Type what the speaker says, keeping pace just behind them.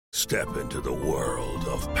Step into the world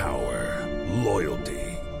of power, loyalty,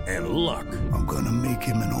 and luck. I'm gonna make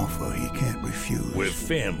him an offer he can't refuse. With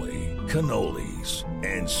family, cannolis,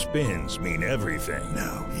 and spins mean everything.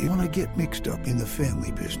 Now, you wanna get mixed up in the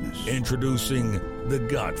family business. Introducing The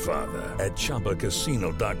Godfather at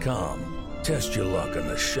ChumbaCasino.com. Test your luck in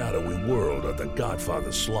the shadowy world of The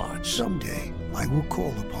Godfather slot. Someday, I will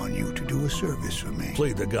call upon you to do a service for me.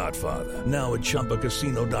 Play The Godfather, now at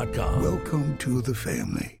ChumbaCasino.com. Welcome to the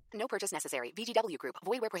family. No purchase necessary. VGW Group.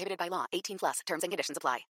 Void where prohibited by law. 18 plus. Terms and conditions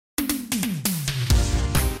apply.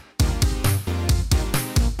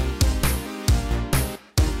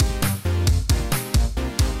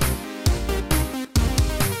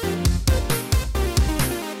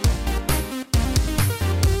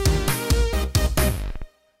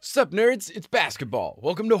 Sup, nerds? It's basketball.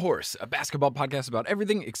 Welcome to Horse, a basketball podcast about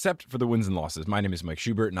everything except for the wins and losses. My name is Mike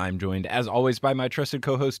Schubert, and I'm joined, as always, by my trusted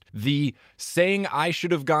co-host, the saying I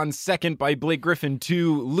should have gone second by Blake Griffin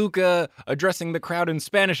to Luka addressing the crowd in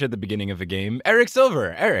Spanish at the beginning of the game, Eric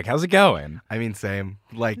Silver. Eric, how's it going? I mean, same.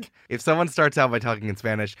 Like, if someone starts out by talking in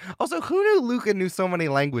Spanish, also, who knew Luka knew so many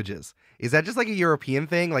languages? Is that just like a European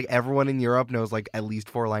thing? Like, everyone in Europe knows like at least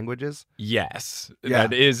 4 languages? Yes, Yeah.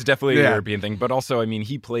 that is definitely a European thing. But also, I mean,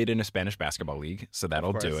 he played in a Spanish basketball league, so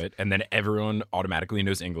that'll do it. And then everyone automatically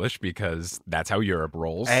knows English because that's how Europe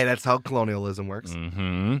rolls. Hey, that's how colonialism works.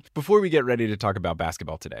 Mm-hmm. Before we get ready to talk about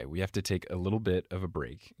basketball today, we have to take a little bit of a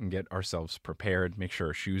break and get ourselves prepared, make sure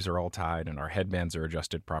our shoes are all tied and our headbands are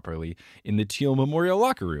adjusted properly in the Teal Memorial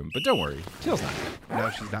locker room. But don't worry, Teal's not dead. No,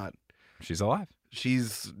 she's not. She's alive.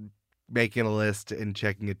 She's making a list and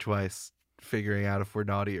checking it twice, figuring out if we're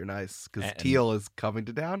naughty or nice, because Teal is coming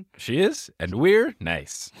to town. She is, and we're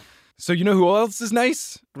nice. So you know who else is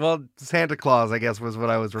nice? Well, Santa Claus, I guess, was what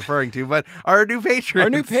I was referring to, but our new patrons. Our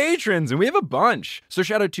new patrons, and we have a bunch. So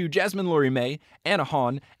shout out to Jasmine Laurie May, Anna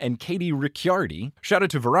Hahn, and Katie Ricciardi. Shout out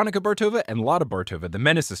to Veronica Bartova and Lotta Bartova, the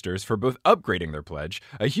Menace sisters, for both upgrading their pledge.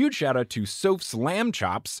 A huge shout out to Soph's Lamb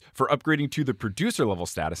Chops for upgrading to the producer level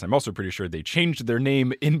status. I'm also pretty sure they changed their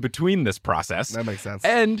name in between this process. That makes sense.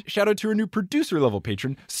 And shout out to our new producer level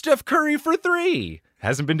patron, Steph Curry, for 3.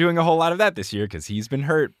 Hasn't been doing a whole lot of that this year because he's been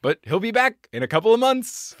hurt, but he'll be back in a couple of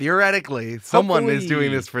months. Theoretically, someone Hopefully. is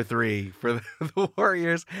doing this for 3 for the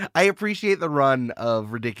Warriors. I appreciate the run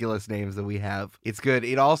of ridiculous names that we have. It's good.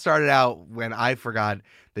 It all started out when I forgot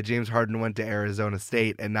that James Harden went to Arizona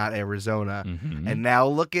State and not Arizona. Mm-hmm. And now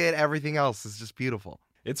look at everything else. It's just beautiful.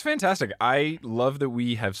 It's fantastic. I love that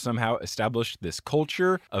we have somehow established this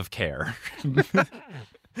culture of care.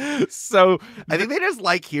 So I think they just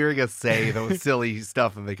like hearing us say those silly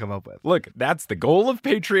stuff that they come up with. Look, that's the goal of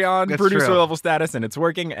Patreon, That's producer true. level status, and it's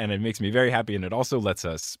working, and it makes me very happy, and it also lets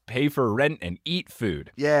us pay for rent and eat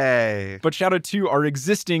food. Yay. But shout out to our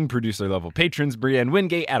existing producer level patrons, Brienne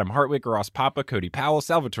Wingate, Adam Hartwick, Ross Papa, Cody Powell,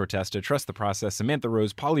 Salvatore Testa, Trust the Process, Samantha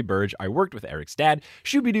Rose, Polly Burge, I Worked with Eric's Dad,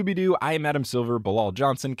 Shooby-Dooby-Doo, I Am Adam Silver, Bilal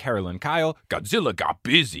Johnson, Carolyn Kyle, Godzilla Got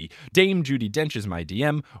Busy, Dame Judy Dench is my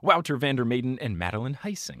DM, Wouter Vandermaiden, and Madeline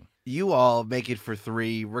Heising. You all make it for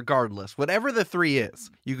 3 regardless. Whatever the 3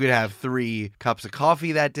 is. You could have 3 cups of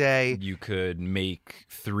coffee that day. You could make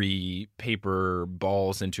 3 paper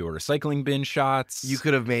balls into a recycling bin shots. You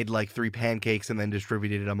could have made like 3 pancakes and then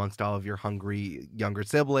distributed it amongst all of your hungry younger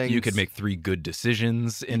siblings. You could make 3 good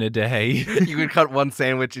decisions in a day. You could cut 1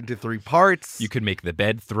 sandwich into 3 parts. You could make the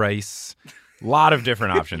bed thrice. Lot of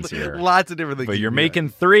different options here. Lots of different things. But you're making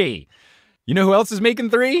 3. You know who else is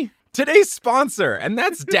making 3? Today's sponsor, and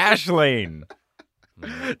that's Dashlane.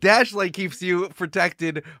 Dashlane keeps you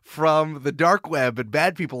protected from the dark web and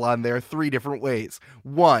bad people on there 3 different ways.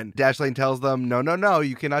 1, Dashlane tells them, no,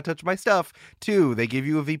 you cannot touch my stuff. 2, they give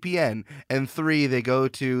you a VPN. And 3, they go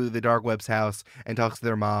to the dark web's house and talks to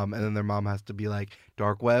their mom, and then their mom has to be like,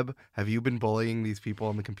 dark web, have you been bullying these people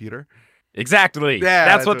on the computer? Exactly. Yeah,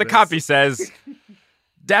 that's what the it copy is. says.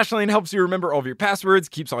 Dashlane helps you remember all of your passwords,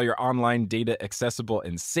 keeps all your online data accessible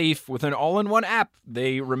and safe with an all-in-one app.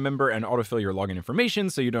 They remember and autofill your login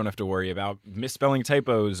information so you don't have to worry about misspelling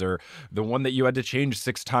typos or the one that you had to change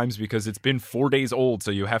 6 times because it's been 4 days old,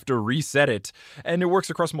 so you have to reset it. And it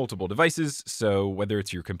works across multiple devices, so whether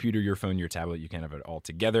it's your computer, your phone, your tablet, you can have it all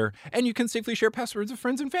together. And you can safely share passwords with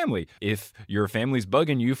friends and family. If your family's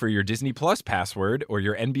bugging you for your Disney Plus password or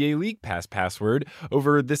your NBA League Pass password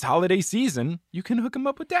over this holiday season, you can hook them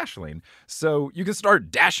up with Dashlane. So you can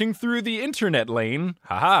start dashing through the internet lane,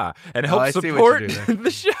 and help support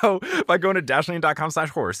the show by going to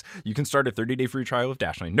dashlane.com/horse. You can start a 30-day free trial of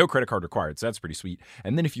Dashlane. No credit card required, so that's pretty sweet.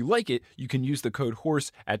 And then if you like it, you can use the code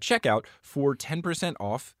HORSE at checkout for 10%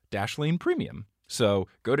 off Dashlane Premium. So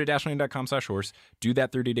go to dashlane.com/horse, do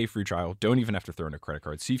that 30-day free trial. Don't even have to throw in a credit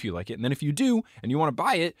card. See if you like it. And then if you do and you want to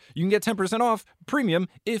buy it, you can get 10% off premium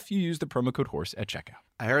if you use the promo code HORSE at checkout.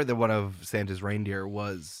 I heard that one of Santa's reindeer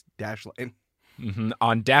was Dashlane.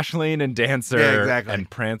 On Dashlane and Dancer exactly. and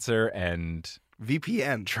Prancer and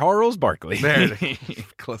VPN. Charles Barkley. There it is.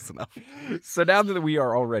 Close enough. So now that we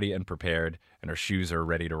are all ready and prepared and our shoes are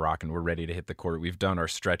ready to rock and we're ready to hit the court, we've done our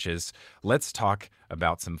stretches, let's talk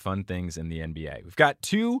about some fun things in the NBA. We've got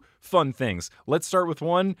two fun things. Let's start with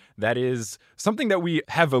one that is something that we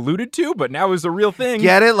have alluded to, but now is a real thing.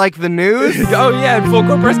 Get it? Like the news? Oh, yeah. Full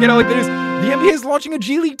court press, get it like the news. The NBA is launching a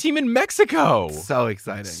G League team in Mexico. So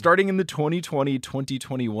exciting. Starting in the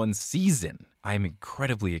 2020-2021 season. I'm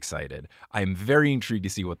incredibly excited. I'm very intrigued to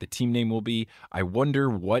see what the team name will be. I wonder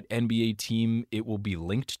what NBA team it will be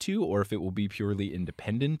linked to or if it will be purely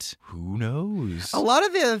independent. Who knows? A lot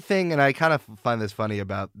of the other thing, and I kind of find this funny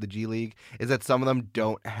about the G League, is that some of them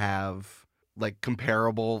don't have like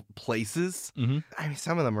comparable places. Mm-hmm. I mean,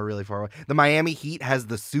 some of them are really far away. The Miami Heat has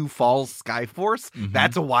the Sioux Falls Skyforce. Mm-hmm.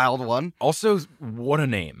 That's a wild one. Also, what a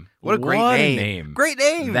name. What a great name. Great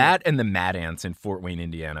name. That and the Mad Ants in Fort Wayne,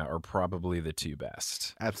 Indiana are probably the two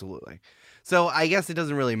best. Absolutely. So I guess it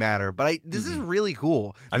doesn't really matter, but this is really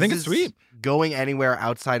cool. I think it's sweet. Going anywhere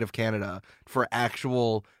outside of Canada for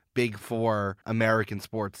actual Big Four American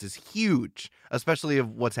sports is huge, especially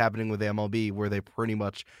of what's happening with the MLB, where they're pretty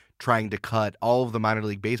much trying to cut all of the minor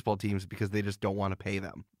league baseball teams because they just don't want to pay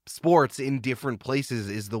them. Sports in different places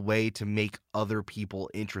is the way to make other people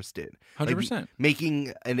interested. 100%. Like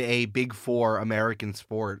making a Big Four American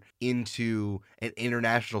sport into an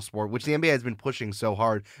international sport, which the NBA has been pushing so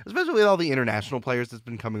hard, especially with all the international players that's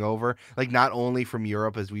been coming over, like not only from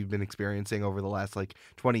Europe as we've been experiencing over the last like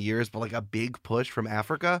 20 years, but like a big push from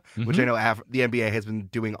Africa, which I know the NBA has been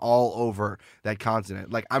doing all over that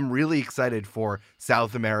continent. Like I'm really excited for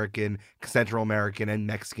South American, Central American, and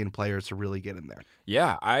Mexican players to really get in there.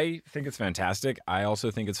 Yeah, I think it's fantastic. I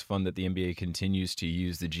also think it's fun that the NBA continues to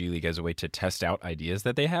use the G League as a way to test out ideas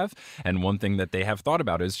that they have. And one thing that they have thought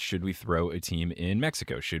about is, should we throw a team in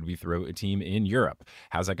Mexico? Should we throw a team in Europe?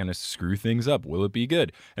 How's that going to screw things up? Will it be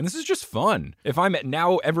good? And this is just fun. If I'm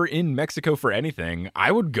now ever in Mexico for anything,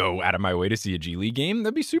 I would go out of my way to see a G League game.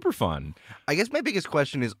 That'd be super fun. I guess my biggest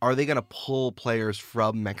question is, are they going to pull players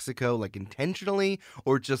from Mexico like intentionally,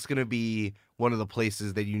 or just going to be one of the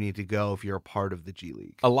places that you need to go if you're a part of the G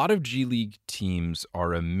League? A lot of G League teams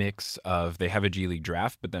are a mix of, they have a G League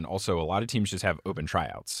draft, but then also a lot of teams just have open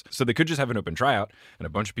tryouts. So they could just have an open tryout and a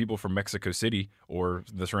bunch of people from Mexico City or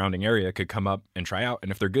the surrounding area could come up and try out.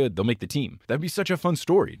 And if they're good, they'll make the team. That'd be such a fun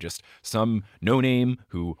story. Just some no-name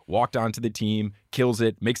who walked onto the team, kills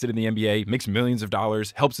it, makes it in the NBA, makes millions of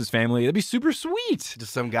dollars, helps his family. That'd be super sweet.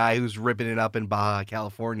 Just some guy who's ripping it up in Baja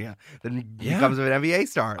California, then becomes an NBA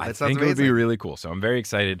star. That sounds amazing. It would be really cool. So I'm very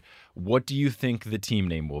excited. What do you think the team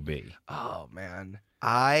name will be? Oh, man.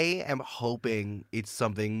 I am hoping it's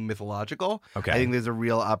something mythological. Okay. I think there's a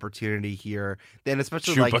real opportunity here. Then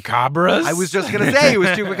especially Chupacabras? I was just going to say it was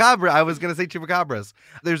Chupacabra. I was going to say Chupacabras.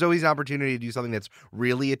 There's always an opportunity to do something that's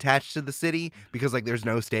really attached to the city because like there's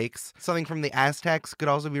no stakes. Something from the Aztecs could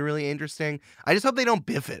also be really interesting. I just hope they don't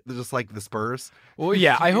biff it. They're just like the Spurs. Well,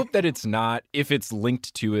 yeah, I hope that it's not, if it's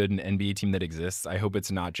linked to an NBA team that exists, I hope it's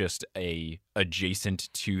not just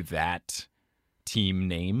adjacent to that team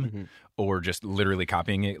name or just literally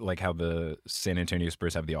copying it like how the San Antonio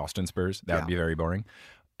Spurs have the Austin Spurs. That would be very boring.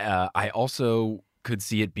 I also could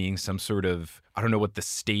see it being some sort of, I don't know what the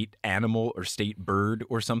state animal or state bird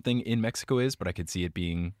or something in Mexico is, but I could see it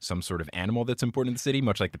being some sort of animal that's important in the city,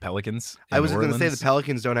 much like the Pelicans. I was going to say the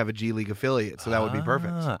Pelicans don't have a G League affiliate, so that would be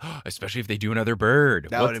perfect. Especially if they do another bird.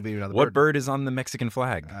 That would be another bird. What bird is on the Mexican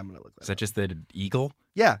flag? I'm going to look that Is that up. just the eagle?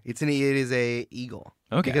 Yeah, it is a eagle.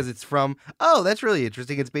 Okay. Because it's from, that's really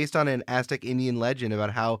interesting. It's based on an Aztec Indian legend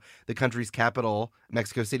about how the country's capital,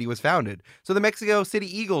 Mexico City, was founded. So the Mexico City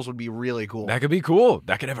Eagles would be really cool. That could be cool.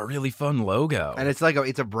 That could have a really fun logo. And it's like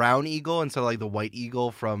it's a brown eagle instead of like the white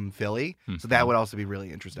eagle from Philly. So that would also be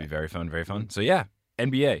really interesting. Be very fun, very fun. So yeah,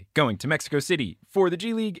 NBA going to Mexico City for the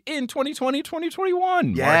G League in 2020,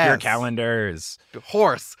 2021. Yes. Mark your calendars.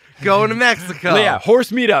 Horse going to Mexico. Yeah,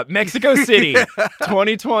 horse meetup, Mexico City,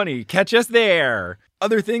 2020. Catch us there.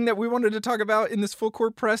 Other thing that we wanted to talk about in this full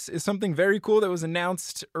court press is something very cool that was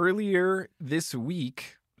announced earlier this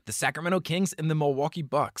week. The Sacramento Kings and the Milwaukee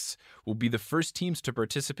Bucks will will be the first teams to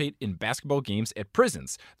participate in basketball games at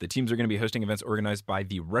prisons. The teams are going to be hosting events organized by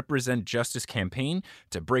the Represent Justice campaign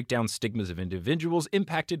to break down stigmas of individuals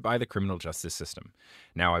impacted by the criminal justice system.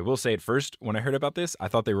 Now, I will say at first, when I heard about this, I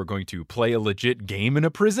thought they were going to play a legit game in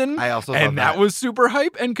a prison. I also thought and that was super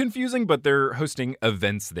hype and confusing, but they're hosting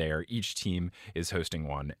events there. Each team is hosting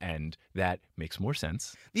one, and that makes more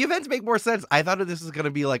sense. The events make more sense. I thought this was going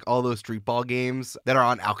to be like all those street ball games that are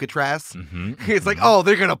on Alcatraz. It's like, oh,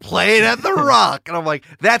 they're going to play it at the Rock. And I'm like,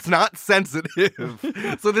 that's not sensitive.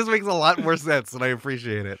 So this makes a lot more sense, and I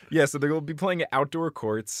appreciate it. Yeah, so they'll be playing at outdoor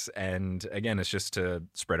courts, and again, it's just to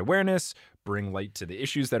spread awareness, bring light to the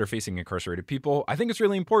issues that are facing incarcerated people. I think it's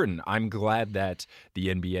really important. I'm glad that the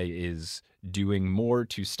NBA is doing more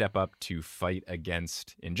to step up to fight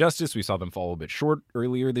against injustice. We saw them fall a bit short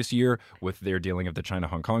earlier this year with their dealing of the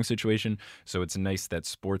China-Hong Kong situation. So it's nice that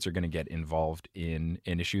sports are going to get involved in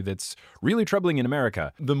an issue that's really troubling in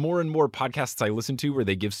America. The more and more podcasts I listen to where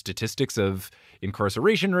they give statistics of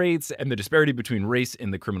incarceration rates and the disparity between race in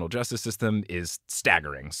the criminal justice system is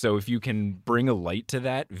staggering. So if you can bring a light to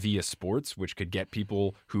that via sports, which could get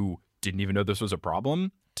people who didn't even know this was a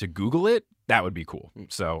problem to Google it, that would be cool.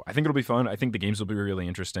 So I think it'll be fun. I think the games will be really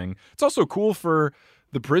interesting. It's also cool for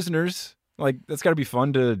the prisoners. Like, that's got to be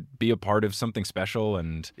fun to be a part of something special.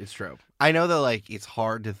 And it's true. I know that, like, it's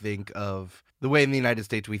hard to think of the way in the United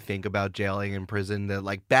States we think about jailing and prison, that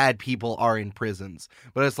like bad people are in prisons,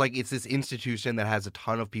 but it's like, it's this institution that has a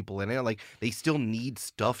ton of people in it. Like, they still need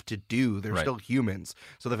stuff to do. They're still humans.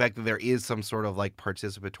 So the fact that there is some sort of like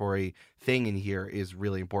participatory thing in here is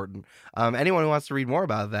really important. Anyone who wants to read more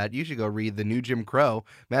about that, you should go read The New Jim Crow,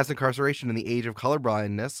 Mass Incarceration in the Age of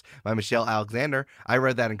Colorblindness by Michelle Alexander. I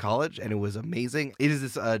read that in college and it was amazing. It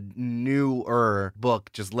is this newer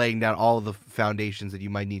book just laying down all of the foundations that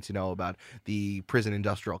you might need to know about the prison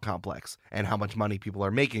industrial complex and how much money people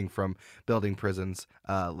are making from building prisons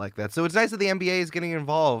like that. So it's nice that the NBA is getting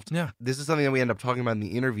involved. Yeah. This is something that we end up talking about in the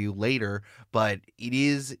interview later, but it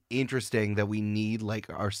is interesting that we need like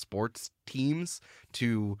our sports teams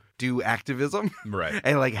to do activism, right?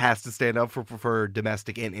 And like has to stand up for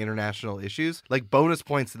domestic and international issues. Like, bonus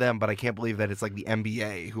points to them, but I can't believe that it's like the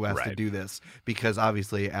NBA who has to do this, because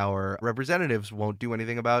obviously our representatives won't do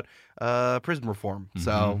anything about prison reform.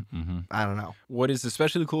 So I don't know. What is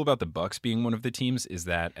especially cool about the Bucks being one of the teams is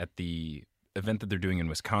that at the event that they're doing in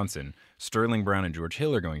Wisconsin, Sterling Brown and George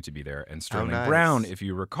Hill are going to be there. And Sterling Brown, if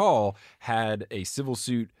you recall, had a civil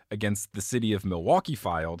suit against the city of Milwaukee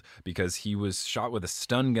filed because he was shot with a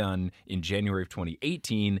stun gun in January of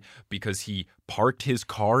 2018 because he parked his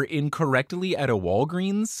car incorrectly at a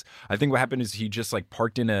Walgreens. I think what happened is he just like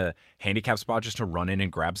parked in a handicap spot just to run in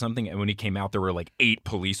and grab something. And when he came out, there were like 8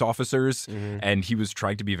 police officers and he was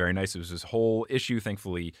trying to be very nice. It was this whole issue.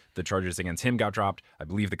 Thankfully, the charges against him got dropped. I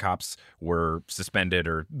believe the cops were suspended,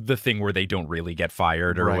 or the thing where they don't really get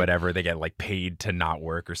fired or whatever. They get like paid to not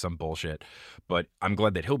work or some bullshit. But I'm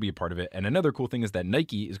glad that he'll be a part of it. And another cool thing is that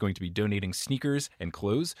Nike is going to be donating sneakers and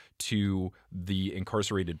clothes to the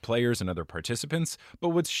incarcerated players and other participants. But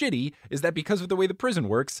what's shitty is that because of the way the prison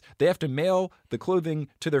works, they have to mail the clothing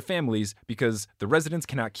to their families because the residents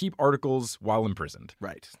cannot keep articles while imprisoned.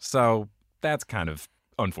 Right. So that's kind of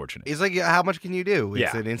unfortunate. It's like, how much can you do?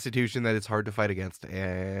 It's an institution that it's hard to fight against,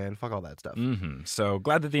 and fuck all that stuff. So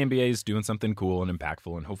glad that the NBA is doing something cool and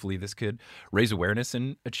impactful, and hopefully this could raise awareness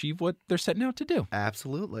and achieve what they're setting out to do.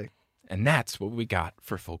 Absolutely. And that's what we got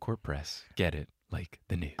for Full Court Press. Get it? Like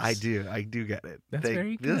the news. I do get it. That's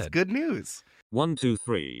very good. That's good news. 1, 2,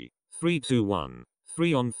 3. 3, 2, 1.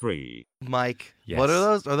 3 on 3. Mike, yes. What are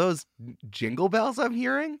those? Are those jingle bells I'm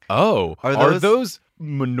hearing? Oh, are those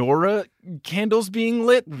menorah candles being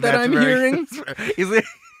lit that I'm hearing?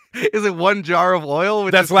 Is it one jar of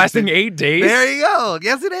oil? That's lasting 8 days? There you go.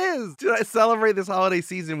 Yes, it is. To celebrate this holiday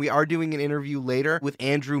season, we are doing an interview later with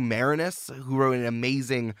Andrew Maraniss, who wrote an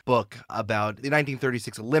amazing book about the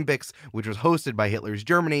 1936 Olympics, which was hosted by Hitler's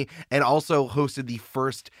Germany, and also hosted the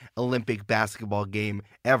first Olympic basketball game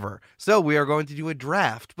ever. So we are going to do a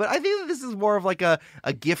draft. But I think that this is more of like a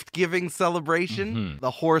gift-giving celebration.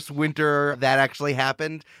 The Horse Winter that actually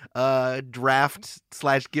happened. Draft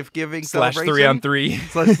 / gift-giving celebration.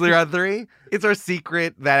 3-on-3. 3-on-3. It's our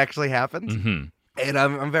secret that actually happened. And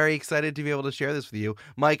I'm very excited to be able to share this with you.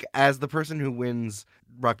 Mike, as the person who wins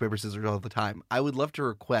rock, paper, scissors all the time, I would love to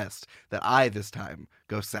request that I this time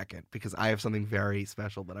go second, because I have something very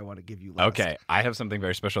special that I want to give you last. Okay, I have something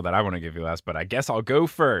very special that I want to give you last, but I guess I'll go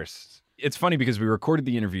first. It's funny because we recorded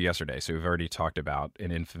the interview yesterday, so we've already talked about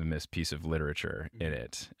an infamous piece of literature in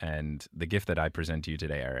it. And the gift that I present to you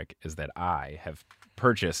today, Eric, is that I have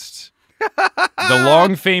purchased The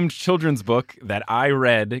long-famed children's book that I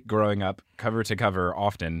read growing up, cover to cover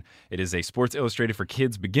often. It is a Sports Illustrated for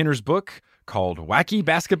Kids beginner's book called Wacky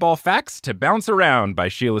Basketball Facts to Bounce Around by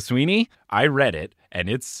Sheila Sweeney. I read it, and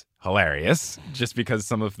it's hilarious just because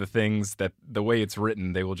some of the things that the way it's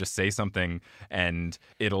written, they will just say something and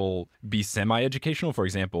it'll be semi-educational. For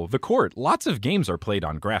example, the court. Lots of games are played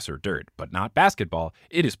on grass or dirt, but not basketball.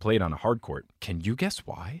 It is played on a hard court. Can you guess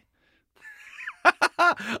why?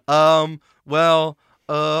 I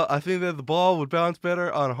think that the ball would bounce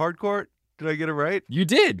better on a hard court. Did I get it right? You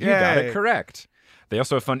did. You got Yay. it correct. They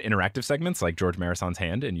also have fun interactive segments like George Marison's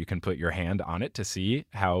hand, and you can put your hand on it to see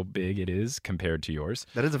how big it is compared to yours.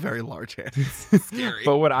 That is a very large hand. It's scary.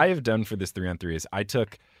 But what I have done for this 3-on-3 is I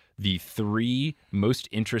took the 3 most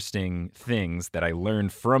interesting things that I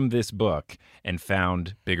learned from this book and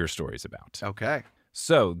found bigger stories about. Okay.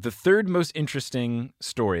 So the 3rd most interesting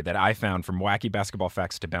story that I found from Wacky Basketball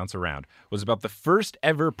Facts to Bounce Around was about the first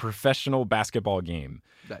ever professional basketball game.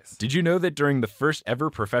 Nice. Did Did you know that during the first ever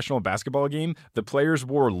professional basketball game, the players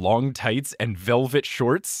wore long tights and velvet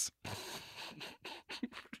shorts?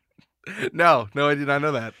 No, I did not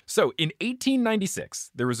know that. So in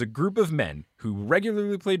 1896, there was a group of men who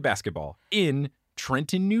regularly played basketball in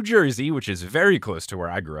Trenton, New Jersey, which is very close to where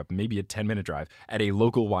I grew up, maybe a 10-minute drive, at a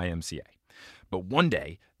local YMCA. But one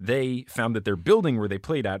day, they found that their building where they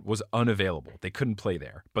played at was unavailable. They couldn't play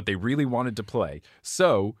there, but they really wanted to play.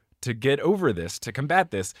 So to get over this, to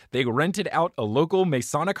combat this, they rented out a local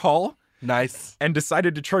Masonic hall Nice. and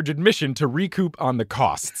decided to charge admission to recoup on the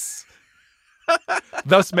costs.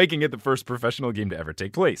 Thus making it the first professional game to ever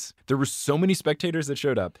take place. There were so many spectators that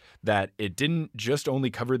showed up that it didn't just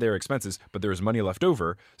only cover their expenses, but there was money left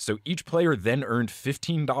over. So each player then earned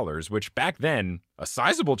 $15, which back then, a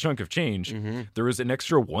sizable chunk of change. Mm-hmm. There was an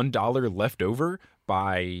extra $1 left over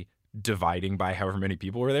by dividing by however many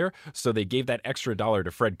people were there. So they gave that extra $1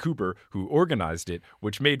 to Fred Cooper, who organized it,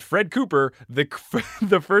 which made Fred Cooper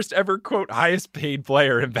the first ever, quote, highest paid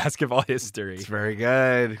player in basketball history. It's very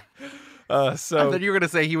good. I So thought you were going to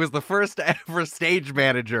say he was the first ever stage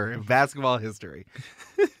manager in basketball history.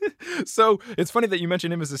 So it's funny that you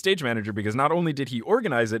mentioned him as a stage manager because not only did he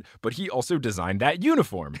organize it, but he also designed that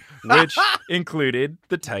uniform, which included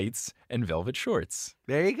the tights and velvet shorts.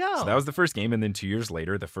 There you go. So that was the first game. And then 2 years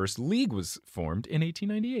later, the first league was formed in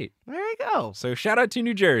 1898. There you go. So shout out to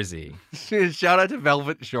New Jersey. Shout out to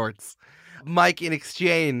Velvet Shorts. Mike, in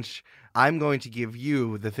exchange, I'm going to give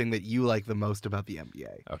you the thing that you like the most about the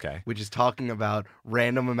NBA. Okay. Which is talking about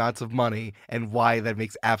random amounts of money and why that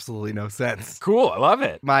makes absolutely no sense. Cool. I love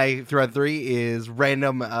it. My thread 3 is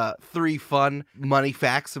random 3 fun money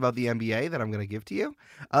facts about the NBA that I'm going to give to you.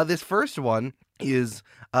 This first one is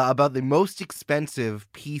about the most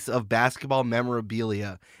expensive piece of basketball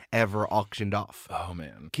memorabilia ever auctioned off. Oh,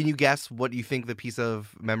 man. Can you guess what you think the piece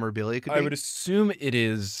of memorabilia could be? I would assume it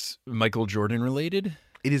is Michael Jordan related.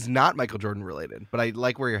 It is not Michael Jordan related, but I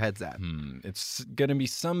like where your head's at. It's going to be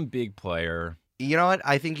some big player. You know what?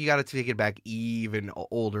 I think you got to take it back even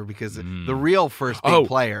older because the real first big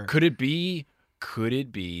player. Could it be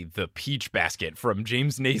the peach basket from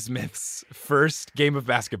James Naismith's first game of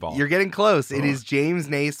basketball? You're getting close. It is James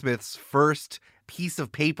Naismith's first piece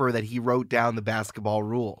of paper that he wrote down the basketball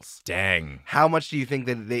rules. Dang. How much do you think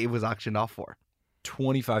that it was auctioned off for?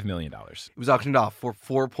 $25 million. It was auctioned off for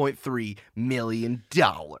 $4.3 million.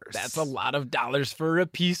 That's a lot of dollars for a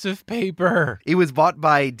piece of paper. It was bought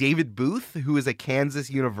by David Booth, who is a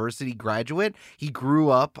Kansas University graduate. He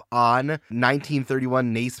grew up on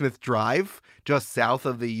 1931 Naismith Drive, just south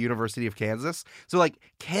of the University of Kansas. So,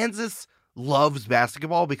 Kansas loves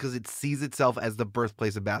basketball because it sees itself as the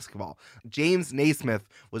birthplace of basketball. James Naismith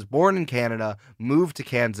was born in Canada, moved to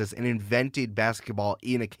Kansas, and invented basketball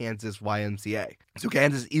in a Kansas YMCA. So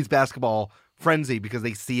Kansas is basketball frenzy because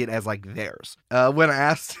they see it as theirs. When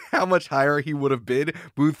asked how much higher he would have bid,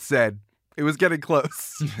 Booth said, it was getting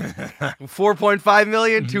close. 4.5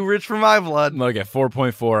 million, too rich for my blood. Look at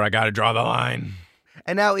 4.4, I gotta draw the line.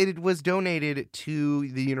 And now it was donated to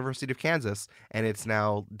the University of Kansas, and it's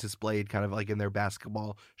now displayed kind of in their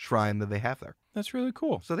basketball shrine that they have there. That's really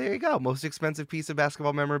cool. So there you go. Most expensive piece of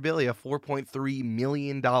basketball memorabilia, $4.3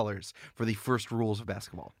 million for the first rules of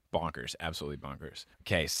basketball. Bonkers. Absolutely bonkers.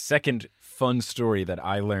 Okay, second fun story that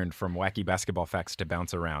I learned from Wacky Basketball Facts to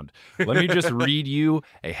bounce around. Let me just read you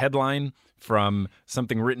a headline from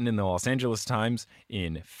something written in the Los Angeles Times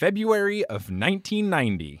in February of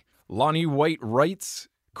 1990. Lonnie White writes,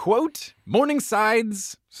 quote,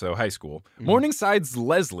 Morningside's, so high school, Morningside's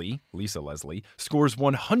Lisa Leslie, scores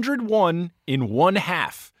 101 in one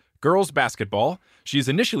half, Girls basketball, she is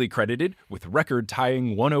initially credited with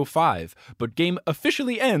record-tying 105, but game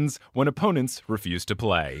officially ends when opponents refuse to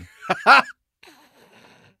play.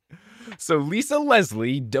 So Lisa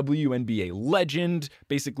Leslie, WNBA legend,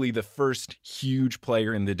 basically the first huge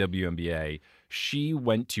player in the WNBA, she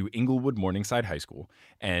went to Inglewood Morningside High School,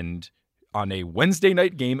 and on a Wednesday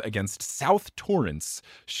night game against South Torrance,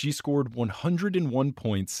 she scored 101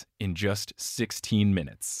 points in just 16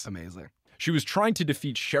 minutes. Amazing. She was trying to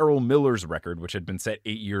defeat Cheryl Miller's record, which had been set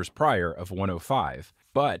 8 years prior, of 105.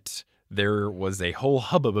 But there was a whole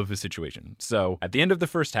hubbub of a situation. So at the end of the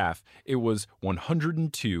first half, it was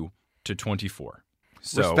 102 to 24.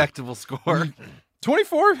 So, respectable score.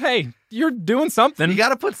 24? Hey, you're doing something. You got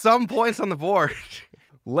to put some points on the board.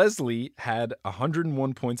 Leslie had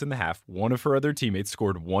 101 points in the half. One of her other teammates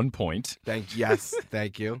scored 1 point. Thank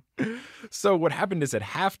you. So what happened is at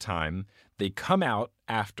halftime, they come out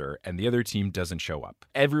after and the other team doesn't show up.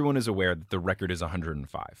 Everyone is aware that the record is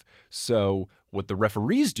 105. So what the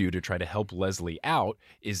referees do to try to help Leslie out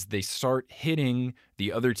is they start hitting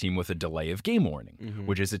the other team with a delay of game warning,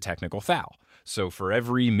 which is a technical foul. So for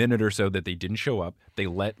every minute or so that they didn't show up, they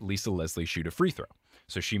let Lisa Leslie shoot a free throw.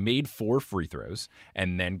 So she made 4 free throws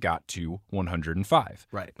and then got to 105.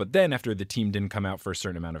 Right. But then after the team didn't come out for a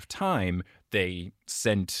certain amount of time, they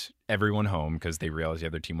sent everyone home because they realized the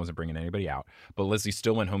other team wasn't bringing anybody out. But Leslie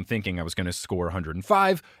still went home thinking I was going to score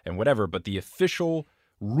 105 and whatever. But the official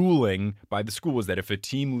ruling by the school was that if a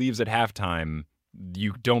team leaves at halftime,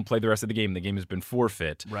 you don't play the rest of the game. The game has been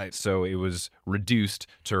forfeit. Right. So it was reduced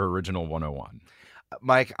to her original 101.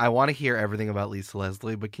 Mike, I want to hear everything about Lisa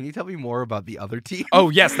Leslie, but can you tell me more about the other team? Oh,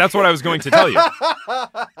 yes, that's what I was going to tell you,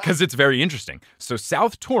 because it's very interesting. So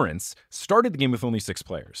South Torrance started the game with only 6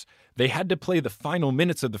 players. They had to play the final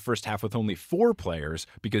minutes of the first half with only 4 players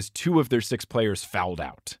because 2 of their 6 players fouled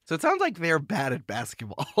out. So it sounds like they're bad at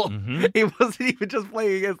basketball. It wasn't even just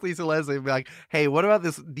playing against Lisa Leslie and be like, hey, what about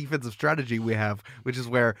this defensive strategy we have, which is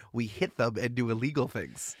where we hit them and do illegal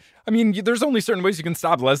things? I mean, there's only certain ways you can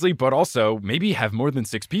stop Leslie, but also maybe have more than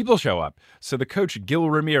 6 people show up. So the coach, Gil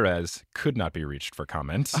Ramirez, could not be reached for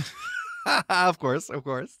comment. Of course.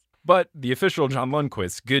 But the official, John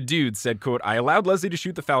Lundquist, good dude, said, quote, I allowed Leslie to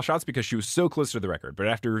shoot the foul shots because she was so close to the record. But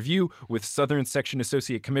after review with Southern Section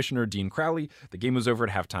Associate Commissioner Dean Crowley, the game was over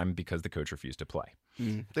at halftime because the coach refused to play.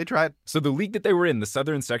 They tried. So the league that they were in, the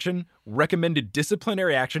Southern Section, recommended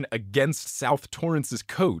disciplinary action against South Torrance's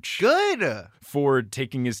coach. Good. For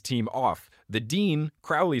taking his team off. The dean,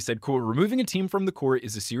 Crowley, said, quote, removing a team from the court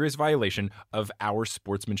is a serious violation of our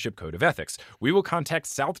sportsmanship code of ethics. We will contact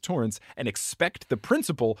South Torrance and expect the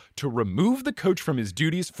principal to remove the coach from his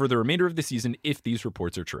duties for the remainder of the season if these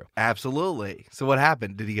reports are true. Absolutely. So what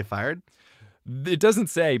happened? Did he get fired? It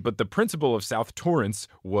doesn't say, but the principal of South Torrance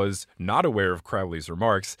was not aware of Crowley's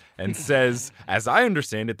remarks and says, as I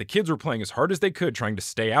understand it, the kids were playing as hard as they could trying to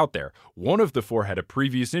stay out there. One of the 4 had a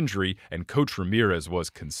previous injury, and Coach Ramirez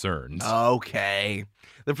was concerned. Okay.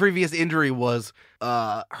 The previous injury was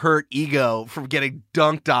hurt ego from getting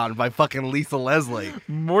dunked on by fucking Lisa Leslie.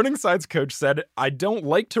 Morningside's coach said, I don't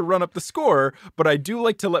like to run up the score, but I do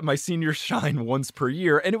like to let my seniors shine once per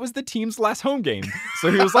year. And it was the team's last home game.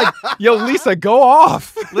 So he was like, yo, Lisa, go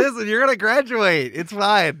off. Listen, you're going to graduate. It's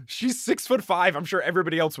fine. She's 6'5". I'm sure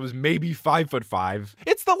everybody else was maybe 5'5".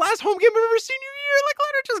 It's the last home game of her senior year. Like,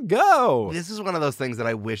 let her just go. This is one of those things that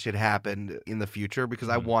I wish had happened in the future because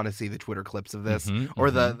I want to see the Twitter clips of this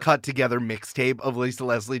or the cut together mixtape of Lisa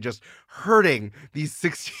Leslie just hurting these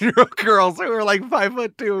 16-year-old girls who are like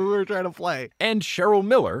 5'2" who were trying to play. And Cheryl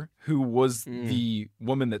Miller, who was the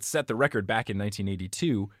woman that set the record back in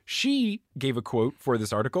 1982, she gave a quote for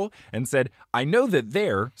this article and said, I know that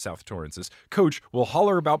their, South Torrance's, coach will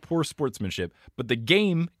holler about poor sportsmanship, but the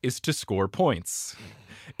game is to score points.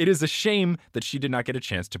 It is a shame that she did not get a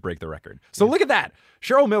chance to break the record. So look at that.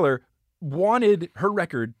 Cheryl Miller wanted her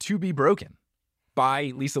record to be broken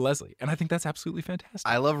by Lisa Leslie. And I think that's absolutely fantastic.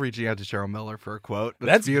 I love reaching out to Cheryl Miller for a quote.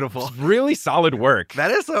 That's beautiful. Really solid work.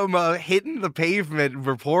 That is some hitting the pavement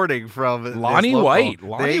reporting from Lonnie White.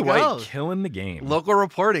 Lonnie White go. Killing the game. Local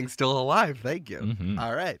reporting still alive. Thank you.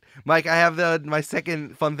 All right. Mike, I have my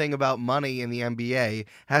second fun thing about money in the NBA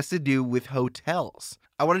has to do with hotels.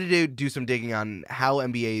 I wanted to do some digging on how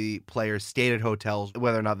NBA players stayed at hotels,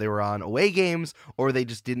 whether or not they were on away games or they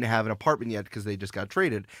just didn't have an apartment yet because they just got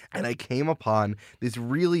traded. And I came upon this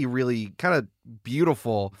really, really kind of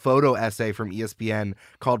beautiful photo essay from ESPN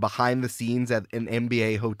called Behind the Scenes at an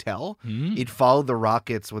NBA Hotel. It followed the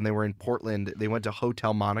Rockets when they were in Portland. They went to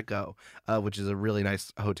Hotel Monaco, which is a really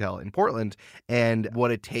nice hotel in Portland, and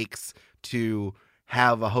what it takes to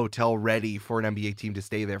have a hotel ready for an NBA team to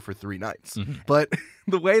stay there for 3 nights. But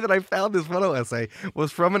the way that I found this photo essay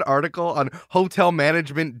was from an article on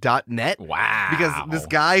hotelmanagement.net. Wow. Because this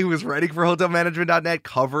guy who was writing for hotelmanagement.net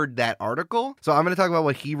covered that article. So I'm going to talk about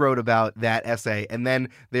what he wrote about that essay. And then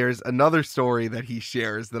there's another story that he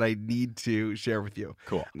shares that I need to share with you.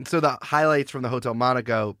 Cool. So the highlights from the Hotel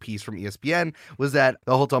Monaco piece from ESPN was that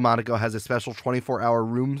the Hotel Monaco has a special 24-hour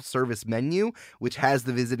room service menu, which has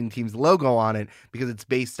the visiting team's logo on it because it's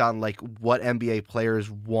based on like what NBA players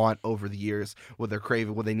want over the years, what they're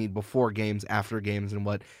craving, what they need before games, after games, and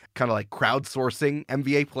what kind of like crowdsourcing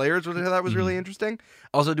NBA players, which I thought was really interesting.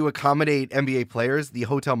 Also, to accommodate NBA players, the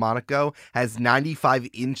Hotel Monaco has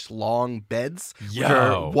 95-inch long beds, which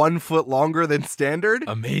are 1 foot longer than standard.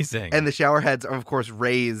 Amazing. And the shower heads are, of course,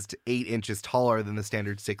 raised 8 inches taller than the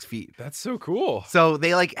standard 6 feet. That's so cool. So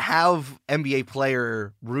they like have NBA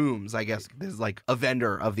player rooms, I guess. This is like a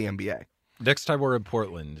vendor of the NBA. Next time we're in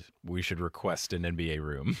Portland, we should request an NBA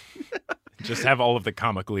room. Just have all of the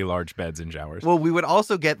comically large beds and showers. Well, we would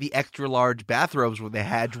also get the extra large bathrobes with the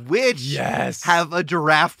hedge, which have a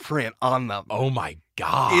giraffe print on them. Oh my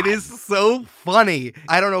God. It is so funny.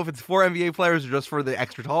 I don't know if it's for NBA players or just for the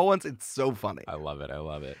extra tall ones. It's so funny. I love it. I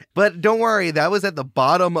love it. But don't worry, that was at the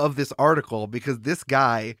bottom of this article because this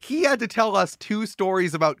guy, he had to tell us 2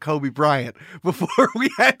 stories about Kobe Bryant before we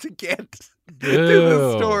had to get to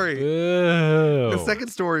the story. The second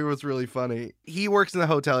story was really funny. He works in the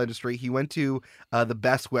hotel industry. He went to the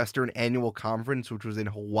Best Western Annual Conference, which was in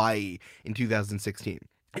Hawaii in 2016.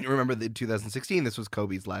 And you remember that in 2016, this was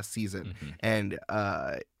Kobe's last season, and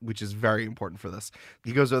which is very important for this.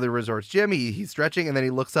 He goes to the resort's gym, he's stretching, and then he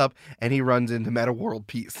looks up, and he runs into Meta World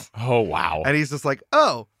Peace. Oh, wow. And he's just like,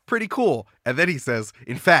 oh, pretty cool. And then he says,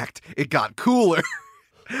 in fact, it got cooler.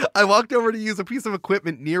 I walked over to use a piece of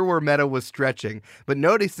equipment near where Meta was stretching, but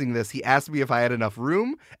noticing this, he asked me if I had enough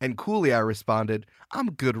room, and coolly I responded,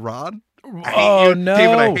 I'm good, Rod. Oh, no.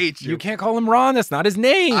 David, I hate you. You can't call him Ron. That's not his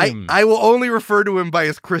name. I will only refer to him by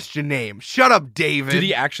his Christian name. Shut up, David. Did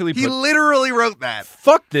he actually He literally wrote that.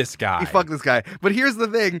 Fuck this guy. Fuck this guy. But here's the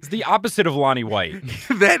thing. It's the opposite of Lonnie White.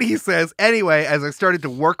 Then he says, anyway, as I started to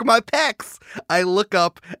work my pecs, I look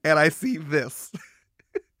up and I see this.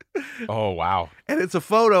 Oh, wow. And it's a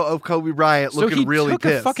photo of Kobe Bryant looking really pissed. So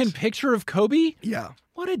he took a fucking picture of Kobe? Yeah.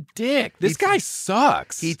 What a dick. This guy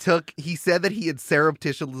sucks. He said that he had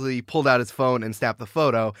surreptitiously pulled out his phone and snapped the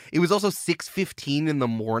photo. It was also 6:15 in the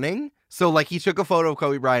morning. So, like, he took a photo of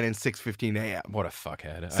Kobe Bryant at 6:15 a.m. What a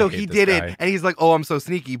fuckhead. So he did it, and he's like, oh, I'm so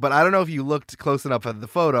sneaky. But I don't know if you looked close enough at the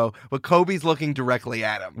photo, but Kobe's looking directly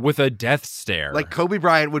at him. With a death stare. Like, Kobe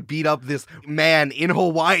Bryant would beat up this man in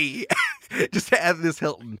Hawaii just at this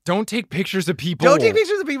Hilton. Don't take pictures of people. Don't take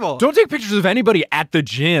pictures of people. Don't take pictures of anybody at the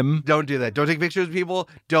gym. Don't do that. Don't take pictures of people.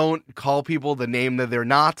 Don't call people the name that they're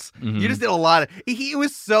not. You just did a lot. It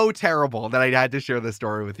was so terrible that I had to share this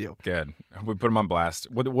story with you. Good. We put him on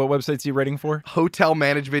blast. What website's he rating for?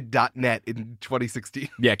 Hotelmanagement.net in 2016.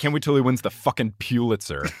 Yeah, can't wait till he wins the fucking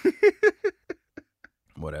Pulitzer.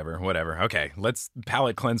 Whatever. Okay, let's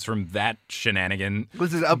palate cleanse from that shenanigan.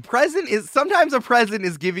 Listen, sometimes a present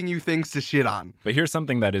is giving you things to shit on. But here's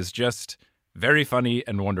something that is just very funny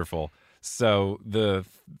and wonderful. So the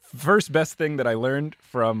first best thing that I learned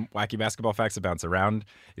from Wacky Basketball Facts that Bounce Around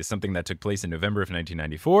is something that took place in November of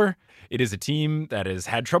 1994. It is a team that has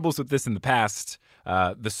had troubles with this in the past.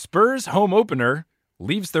 The Spurs home opener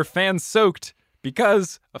leaves their fans soaked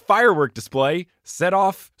because a firework display set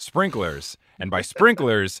off sprinklers. And by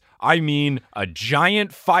sprinklers, I mean a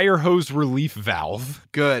giant fire hose relief valve.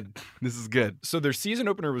 Good. This is good. So their season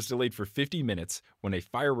opener was delayed for 50 minutes when a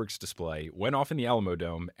fireworks display went off in the Alamo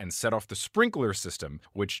Dome and set off the sprinkler system,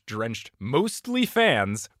 which drenched mostly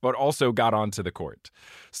fans, but also got onto the court.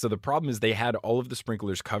 So the problem is they had all of the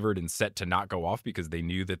sprinklers covered and set to not go off because they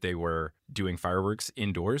knew that they were doing fireworks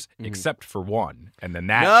indoors, except for one. And then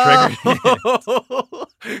that triggered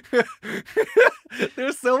it.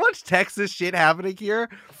 There's so much Texas shit happening here.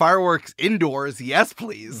 Fireworks indoors, yes,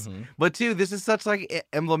 please. But two, this is such like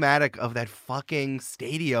emblematic of that fucking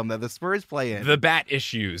stadium that the Spurs play in. The bat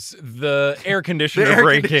issues, the air conditioner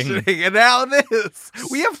breaking, and now this.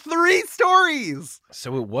 We have 3 stories.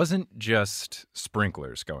 So it wasn't just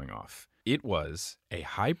sprinklers going off. It was a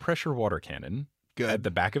high pressure water cannon at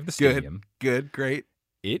the back of the stadium. Good, great.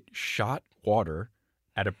 It shot water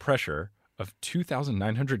at a pressure of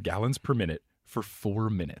 2,900 gallons per minute for 4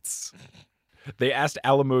 minutes. They asked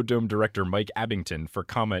Alamo Dome director Mike Abington for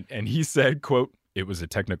comment, and he said, quote, "It was a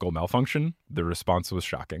technical malfunction. The response was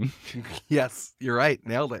shocking." Yes, you're right.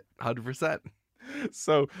 Nailed it. 100%.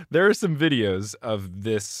 So there are some videos of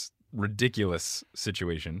this ridiculous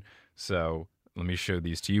situation. So Let me show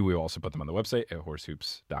these to you. We will also put them on the website at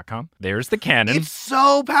horsehoops.com. There's the cannon. It's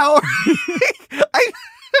so powerful.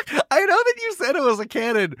 I know that you said it was a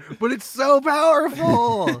cannon, but it's so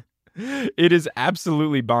powerful. It is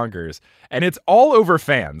absolutely bonkers. And it's all over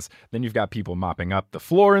fans. Then you've got people mopping up the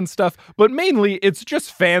floor and stuff. But mainly, it's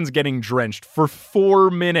just fans getting drenched for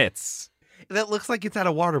 4 minutes. That looks like it's at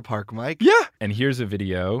a water park, Mike. Yeah. And here's a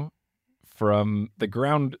video from the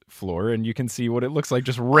ground floor, and you can see what it looks like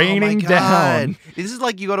just raining down. This is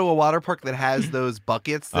like you go to a water park that has those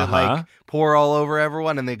buckets that like pour all over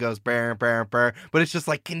everyone, and they goes brr, brr, brr, but it's just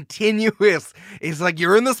like continuous. It's like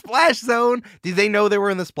you're in the splash zone. Did they know they were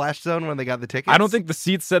in the splash zone when they got the tickets? I don't think the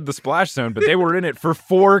seat said the splash zone, but they were in it for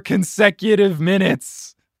 4 consecutive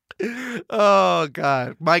minutes. Oh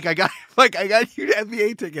God, Mike, I got you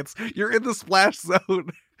NBA tickets. You're in the splash zone.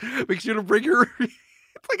 Make sure to bring your.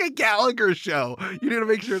 It's like a Gallagher show. You need to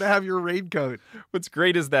make sure to have your raincoat. What's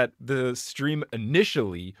great is that the stream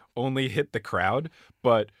initially only hit the crowd,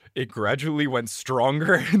 but it gradually went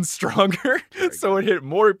stronger and stronger. So it hit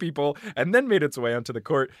more people and then made its way onto the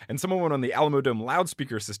court. And someone went on the Alamo Dome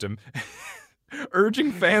loudspeaker system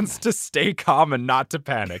urging fans to stay calm and not to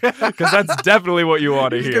panic, because that's definitely what you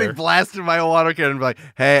want to hear. Getting blasted by a water cannon and be like,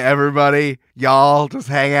 hey, everybody, y'all, just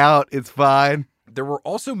hang out. It's fine. There were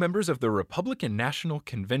also members of the Republican National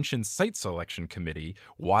Convention Site Selection Committee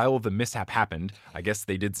while the mishap happened. I guess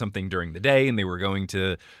they did something during the day and they were going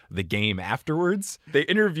to the game afterwards. They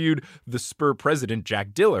interviewed the Spur president,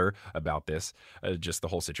 Jack Diller, about this, just the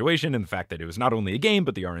whole situation and the fact that it was not only a game,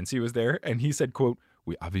 but the RNC was there. And he said, quote,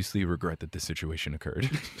 "We obviously regret that this situation occurred."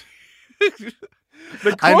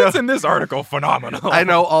 The quotes in this article, phenomenal. I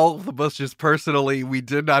know all of the Bushes personally. We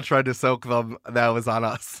did not try to soak them. That was on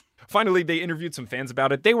us. Finally, they interviewed some fans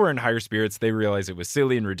about it. They were in higher spirits. They realized it was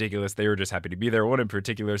silly and ridiculous. They were just happy to be there. One in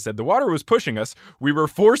particular said, "The water was pushing us. We were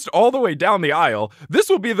forced all the way down the aisle. This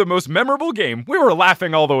will be the most memorable game. We were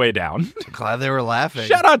laughing all the way down." Glad they were laughing.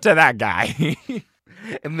 Shout out to that guy.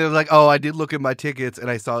 And they're like, oh, I did look at my tickets and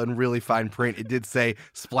I saw in really fine print, it did say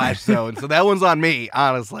splash zone. So that one's on me,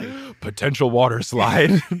 honestly. Potential water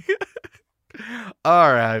slide.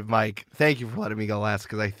 All right, Mike, thank you for letting me go last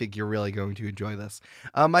because I think you're really going to enjoy this.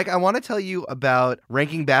 Mike, I want to tell you about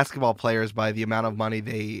ranking basketball players by the amount of money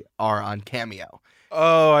they are on Cameo.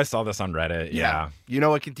 Oh, I saw this on Reddit. Yeah. Do you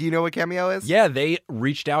know what Cameo is? Yeah, they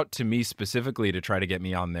reached out to me specifically to try to get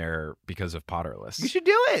me on there because of Potterless. You should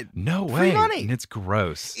do it. No way. Free money. And it's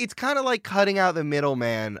gross. It's kind of like cutting out the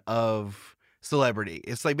middleman of celebrity.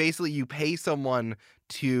 It's like basically you pay someone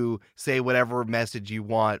to say whatever message you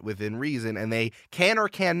want within reason, and they can or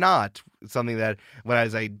cannot, something that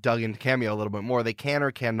as I dug into Cameo a little bit more, they can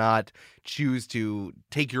or cannot choose to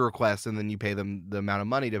take your request, and then you pay them the amount of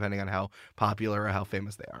money depending on how popular or how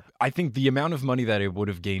famous they are. I think the amount of money that I would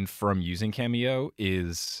have gained from using Cameo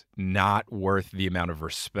is not worth the amount of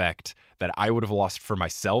respect that I would have lost for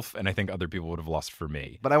myself, and I think other people would have lost for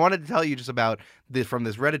me. But I wanted to tell you just about this from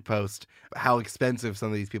this Reddit post, how expensive some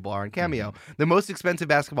of these people are on Cameo. Mm-hmm. The most expensive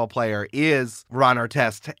basketball player is Ron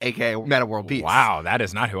Artest, aka Meta World Peace. Wow, that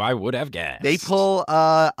is not who I would have guessed. They pull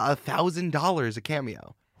 $1,000 a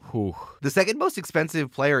Cameo. Whew. The second most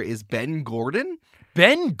expensive player is Ben Gordon.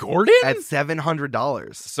 Ben Gordon? At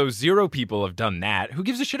 $700. So 0 people have done that. Who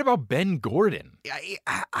gives a shit about Ben Gordon?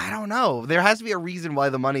 I don't know. There has to be a reason why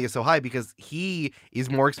the money is so high, because he is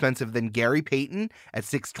more expensive than Gary Payton at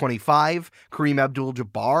 $625, Kareem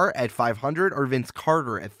Abdul-Jabbar at $500, or Vince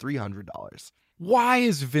Carter at $300. Why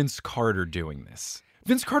is Vince Carter doing this?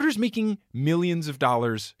 Vince Carter's making millions of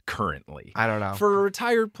dollars currently. I don't know. For a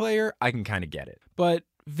retired player, I can kind of get it. But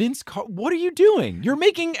what are you doing? You're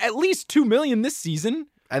making at least $2 million this season.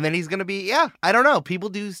 And then he's going to be, I don't know. People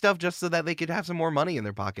do stuff just so that they could have some more money in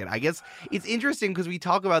their pocket. I guess it's interesting because we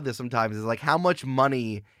talk about this sometimes, is like how much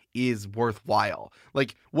money is worthwhile.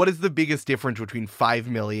 Like, what is the biggest difference between $5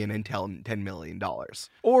 million and $10 million?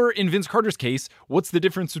 Or in Vince Carter's case, what's the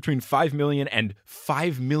difference between $5 million and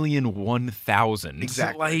 $5,001,000?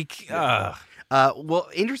 Exactly. Like, well,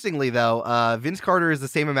 interestingly, though, Vince Carter is the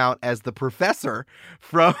same amount as the professor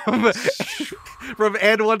from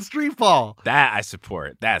And One Street Ball. That I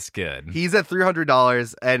support. That's good. He's at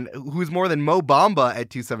 $300, and who's more than Mo Bamba at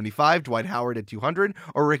 $275, Dwight Howard at $200,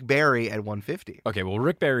 or Rick Barry at $150. Okay, well,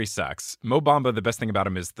 Rick Barry sucks. Mo Bamba, the best thing about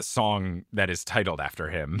him is the song that is titled after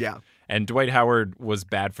him. Yeah. And Dwight Howard was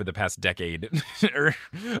bad for the past decade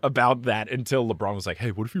about that until LeBron was like,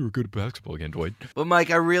 hey, what if you were good at basketball again, Dwight? But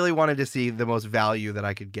Mike, I really wanted to see the most value that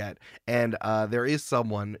I could get. And there is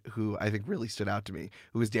someone who I think really stood out to me,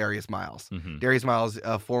 who is Darius Miles. Mm-hmm. Darius Miles,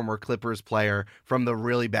 a former Clippers player from the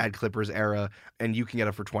really bad Clippers era, and you can get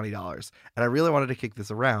it for $20. And I really wanted to kick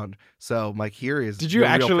this around. So, Mike, here is Did you your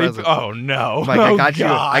real actually? present. Oh, no. Mike, Oh,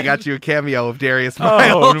 I got you a cameo of Darius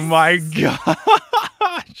Miles. Oh, my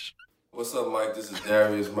gosh. What's up, Mike? This is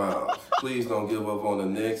Darius Miles. Please don't give up on the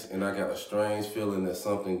Knicks, and I got a strange feeling that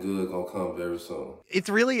something good gonna come very soon. It's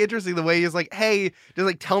really interesting the way he's like, hey, just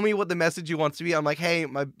like tell me what the message he wants to be. I'm like, hey,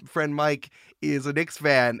 my friend Mike is a Knicks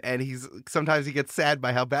fan, and sometimes he gets sad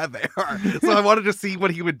by how bad they are. So I wanted to see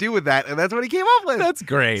what he would do with that, and that's what he came up with. That's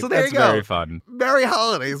great. So there that's you go. Very fun. Merry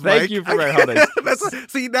holidays, Mike. Thank you for Merry holidays.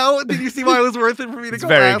 See, now did you see why it was worth it for me to It's go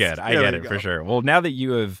very last? good. I get it for sure. Well, now that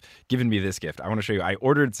you have given me this gift, I want to show you. I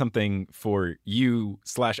ordered something for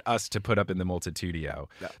you/us to put up in the Multitudio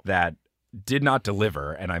that did not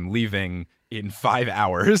deliver, and I'm leaving in 5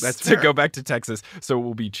 hours to go back to Texas. So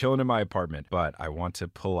we'll be chilling in my apartment, but I want to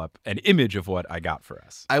pull up an image of what I got for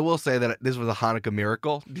us. I will say that this was a Hanukkah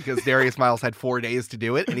miracle because Darius Miles had 4 days to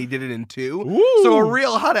do it, and he did it in 2. Ooh. So a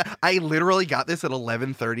real Hanukkah. I literally got this at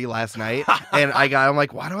 11:30 last night, and I'm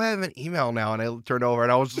like, why do I have an email now? And I turned over,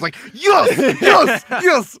 and I was just like, yes.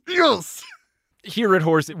 Here at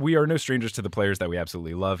Horse, we are no strangers to the players that we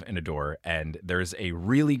absolutely love and adore. And there's a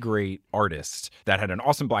really great artist that had an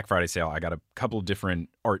awesome Black Friday sale. I got a couple different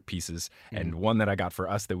art pieces, and one that I got for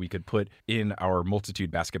us that we could put in our Multitude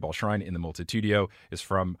basketball shrine in the Multitudio is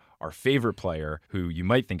from our favorite player, who you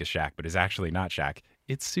might think is Shaq, but is actually not Shaq.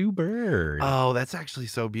 It's Sue Bird. Oh, that's actually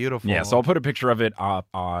so beautiful. Yeah, so I'll put a picture of it up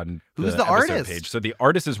on Who's the episode artist? page. So the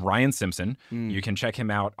artist is Ryan Simpson. You can check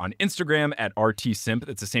him out on Instagram at RTSimp.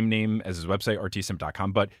 It's the same name as his website,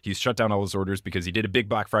 rtsimp.com, but he's shut down all his orders because he did a big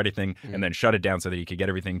Black Friday thing and then shut it down so that he could get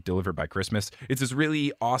everything delivered by Christmas. It's this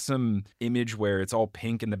really awesome image where it's all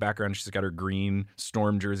pink in the background. She's got her green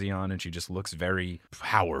Storm jersey on, and she just looks very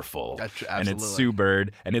powerful. And it's Sue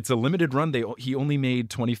Bird, and it's a limited run. He only made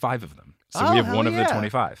 25 of them. So we have one of the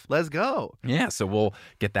 25. Let's go. Yeah, so we'll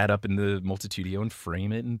get that up in the Multitudio and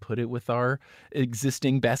frame it and put it with our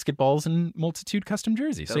existing basketballs and Multitude custom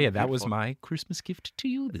jerseys. So yeah, that was my Christmas gift to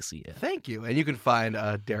you this year. Thank you. And you can find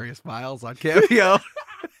Darius Miles on Cameo.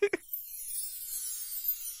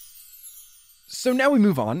 So now we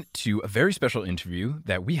move on to a very special interview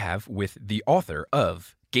that we have with the author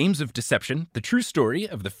of Games of Deception, the true story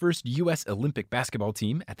of the first U.S. Olympic basketball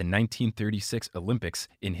team at the 1936 Olympics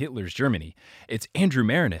in Hitler's Germany. It's Andrew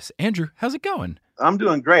Maraniss. Andrew, how's it going? I'm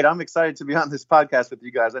doing great. I'm excited to be on this podcast with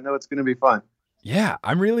you guys. I know it's going to be fun. Yeah,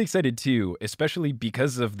 I'm really excited too, especially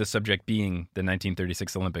because of the subject being the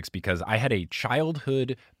 1936 Olympics, because I had a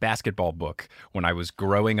childhood basketball book when I was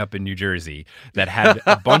growing up in New Jersey that had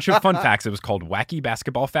a bunch of fun facts. It was called Wacky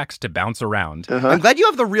Basketball Facts to Bounce Around. I'm glad you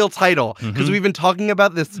have the real title, because we've been talking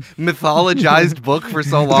about this mythologized book for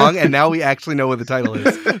so long, and now we actually know what the title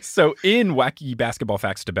is. So in Wacky Basketball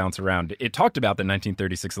Facts to Bounce Around, it talked about the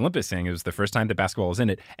 1936 Olympics, saying it was the first time that basketball was in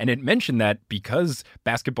it, and it mentioned that because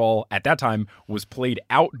basketball at that time was played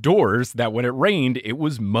outdoors, that when it rained, it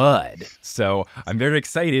was mud. So I'm very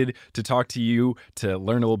excited to talk to you to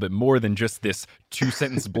learn a little bit more than just this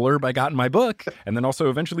 2-sentence blurb I got in my book, and then also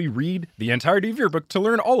eventually read the entirety of your book to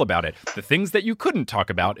learn all about it. The things that you couldn't talk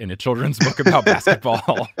about in a children's book about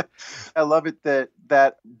basketball. I love it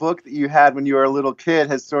that book that you had when you were a little kid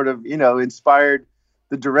has sort of, inspired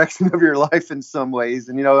the direction of your life in some ways.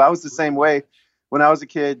 And, I was the same way when I was a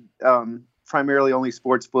kid. Primarily only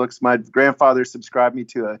sports books. My grandfather subscribed me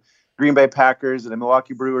to a Green Bay Packers and a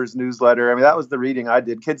Milwaukee Brewers newsletter. I mean, that was the reading I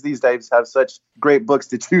did. Kids these days have such great books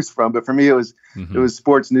to choose from, but for me, it was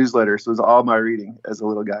sports newsletters. So it was all my reading as a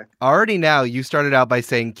little guy. Already now, you started out by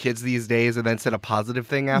saying kids these days and then said a positive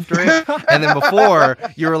thing after it. And then before,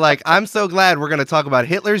 you were like, I'm so glad we're going to talk about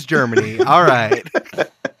Hitler's Germany. All right.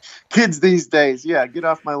 Kids these days. Yeah, get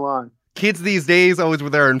off my lawn. Kids these days always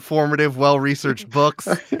with their informative, well-researched books,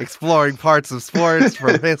 exploring parts of sports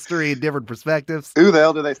from history and different perspectives. Who the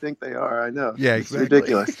hell do they think they are? I know. Yeah, exactly. It's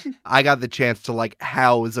ridiculous. I got the chance to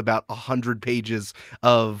house about 100 pages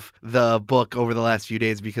of the book over the last few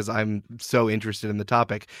days because I'm so interested in the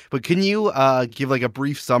topic. But can you give a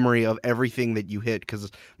brief summary of everything that you hit?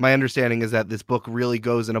 Because my understanding is that this book really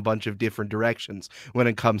goes in a bunch of different directions when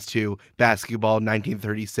it comes to basketball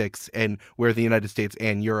 1936 and where the United States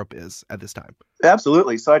and Europe is at this time.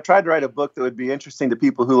 Absolutely. So I tried to write a book that would be interesting to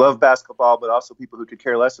people who love basketball, but also people who could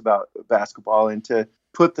care less about basketball, and to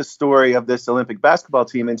put the story of this Olympic basketball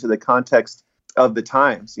team into the context of the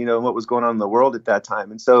times, and what was going on in the world at that time.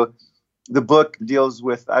 And so The book deals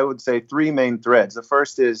with, I would say, three main threads. The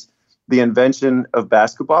first is the invention of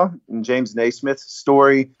basketball and James Naismith's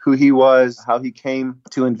story, who he was, how he came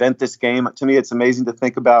to invent this game. To me, it's amazing to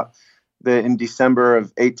think about that in December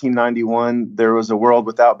of 1891, there was a world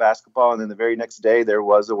without basketball. And then the very next day, there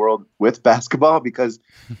was a world with basketball because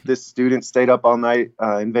this student stayed up all night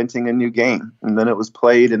inventing a new game. And then it was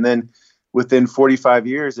played. And then within 45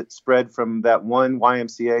 years, it spread from that one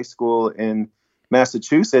YMCA school in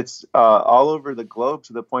Massachusetts all over the globe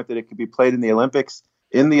to the point that it could be played in the Olympics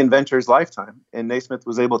in the inventor's lifetime. And Naismith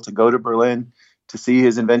was able to go to Berlin to see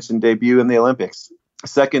his invention debut in the Olympics.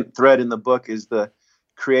 Second thread in the book is the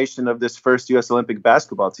creation of this first U.S. Olympic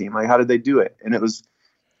basketball team. Like, how did they do it? And it was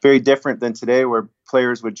very different than today, where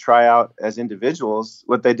players would try out as individuals.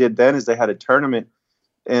 What they did then is they had a tournament,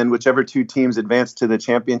 and whichever two teams advanced to the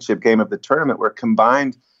championship game of the tournament were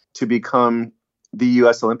combined to become the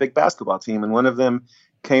U.S. Olympic basketball team. And one of them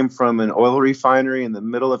came from an oil refinery in the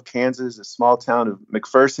middle of Kansas, a small town of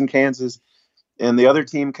McPherson, Kansas. And the other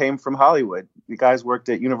team came from Hollywood. The guys worked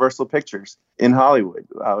at Universal Pictures in Hollywood,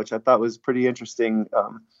 which I thought was pretty interesting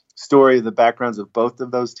story, the backgrounds of both of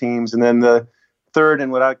those teams. And then the third,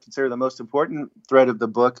 and what I consider the most important thread of the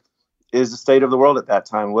book, is the state of the world at that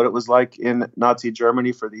time, what it was like in Nazi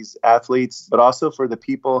Germany for these athletes, but also for the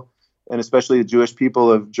people, and especially the Jewish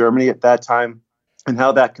people of Germany at that time, and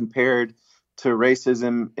how that compared to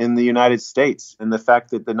racism in the United States, and the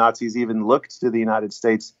fact that the Nazis even looked to the United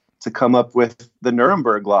States to come up with the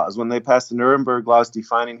Nuremberg laws. When they passed the Nuremberg laws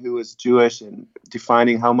defining who was Jewish and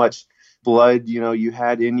defining how much blood, you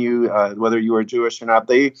had in you, whether you were Jewish or not,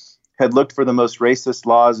 they had looked for the most racist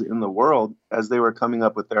laws in the world as they were coming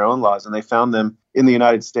up with their own laws, and they found them in the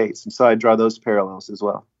United States. And so I draw those parallels as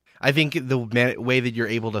well. I think the way that you're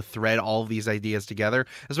able to thread all of these ideas together,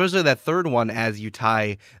 especially that third one, as you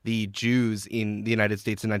tie the Jews in the United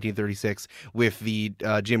States in 1936 with the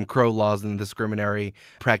Jim Crow laws and discriminatory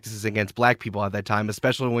practices against black people at that time,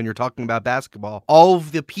 especially when you're talking about basketball. All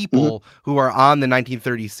of the people who are on the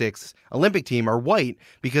 1936 Olympic team are white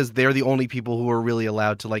because they're the only people who are really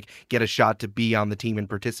allowed to get a shot to be on the team and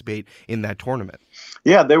participate in that tournament.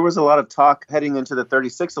 Yeah, there was a lot of talk heading into the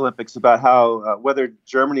 36 Olympics about how whether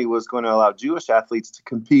Germany was going to allow Jewish athletes to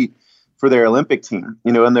compete for their Olympic team,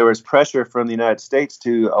 and there was pressure from the United States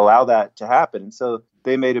to allow that to happen. And so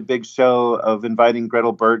they made a big show of inviting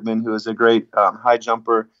Gretel Bergmann, who is a great high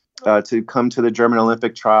jumper, to come to the German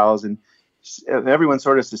Olympic trials. And everyone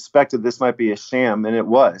sort of suspected this might be a sham, and it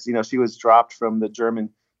was. She was dropped from the German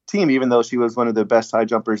team, even though she was one of the best high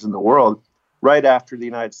jumpers in the world, right after the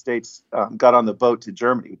United States got on the boat to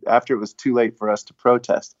Germany, after it was too late for us to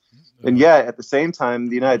protest. And yet, at the same time,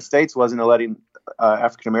 the United States wasn't letting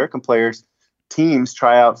African-American teams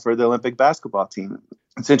try out for the Olympic basketball team.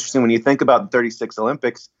 It's interesting when you think about the 36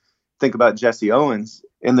 Olympics, think about Jesse Owens,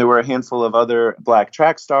 and there were a handful of other black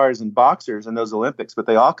track stars and boxers in those Olympics, but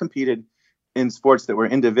they all competed in sports that were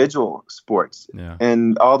individual sports. Yeah.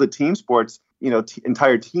 And all the team sports,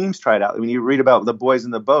 entire teams tried out. When you read about the boys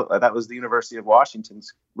in the boat, that was the University of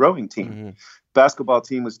Washington's rowing team. Mm-hmm. Basketball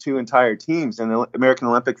team was two entire teams, and the American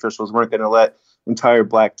Olympic officials weren't going to let entire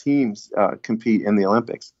black teams compete in the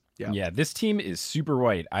Olympics. Yeah, this team is super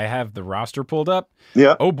white. I have the roster pulled up.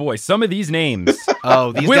 Yeah. Oh boy, some of these names. These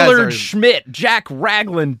Willard guys are... Schmidt, Jack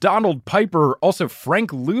Ragland, Donald Piper, also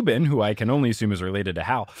Frank Lubin, who I can only assume is related to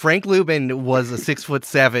Hal. Frank Lubin was a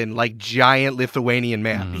 6'7", giant Lithuanian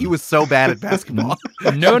man. He was so bad at basketball.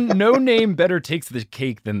 No name better takes the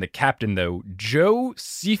cake than the captain, though. Joe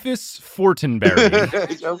Cephas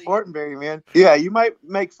Fortenberry. Joe Fortenberry, man. Yeah, you might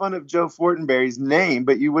make fun of Joe Fortenberry's name,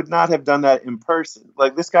 but you would not have done that in person.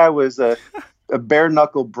 This guy was a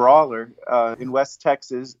bare-knuckle brawler in West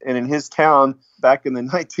Texas, and in his town back in the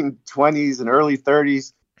 1920s and early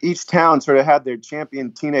 30s, each town sort of had their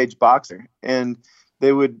champion teenage boxer, and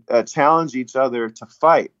they would challenge each other to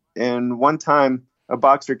fight. And one time, a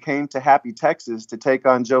boxer came to Happy, Texas to take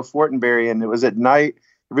on Joe Fortenberry, and it was at night.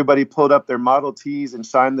 Everybody pulled up their Model Ts and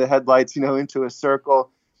shined the headlights, into a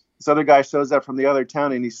circle. This other guy shows up from the other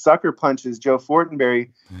town, and he sucker punches Joe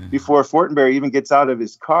Fortenberry before Fortenberry even gets out of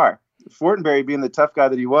his car. Fortenberry, being the tough guy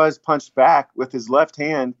that he was, punched back with his left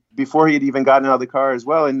hand before he had even gotten out of the car as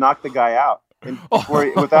well, and knocked the guy out. And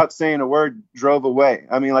without saying a word, drove away.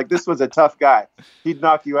 I mean, this was a tough guy. He'd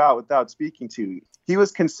knock you out without speaking to you. He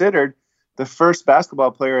was considered the first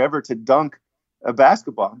basketball player ever to dunk a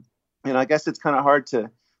basketball. And I guess it's kind of hard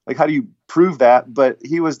to, how do you prove that? But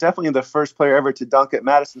he was definitely the first player ever to dunk at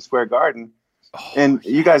Madison Square Garden.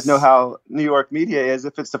 You guys know how New York media is.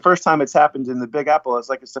 If it's the first time it's happened in the Big Apple, it's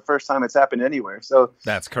like it's the first time it's happened anywhere. So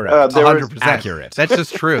that's correct. 100% accurate. That's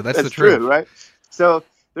just true. That's the truth, right? So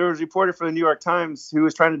there was a reporter for the New York Times who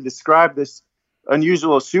was trying to describe this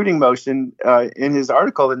unusual shooting motion in his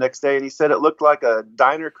article the next day, and he said it looked like a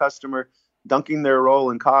diner customer dunking their roll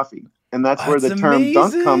in coffee. And that's where the term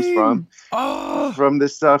dunk comes from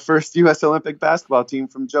this first U.S. Olympic basketball team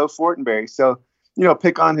from Joe Fortenberry. So,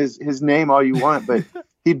 pick on his name all you want, but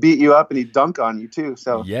he'd beat you up and he'd dunk on you too.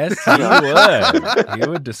 So yes, he would. He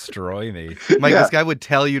would destroy me. Mike, this guy would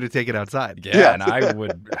tell you to take it outside. Yeah, and I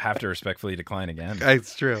would have to respectfully decline again.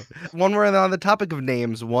 It's true. When we're on the topic of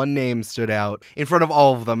names, one name stood out in front of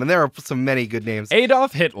all of them, and there are many good names.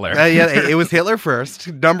 Adolf Hitler. Yeah, it was Hitler first,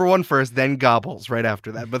 number one first, then Goebbels right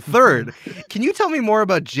after that. But third, can you tell me more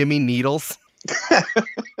about Jimmy Needles?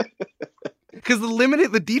 Because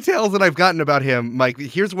the details that I've gotten about him, Mike,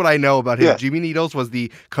 here's what I know about him. Yeah. Jimmy Needles was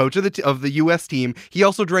the coach of the U.S. team. He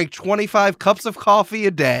also drank 25 cups of coffee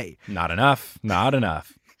a day. Not enough.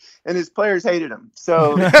 And his players hated him.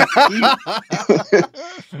 So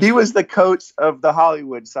he was the coach of the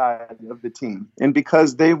Hollywood side of the team. And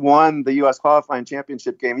because they won the U.S. qualifying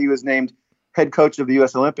championship game, he was named head coach of the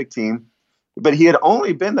U.S. Olympic team. But he had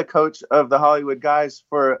only been the coach of the Hollywood guys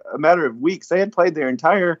for a matter of weeks. They had played their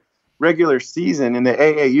entire regular season in the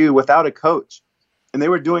AAU without a coach, and they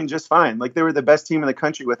were doing just fine. Like, they were the best team in the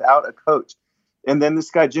country without a coach. And then this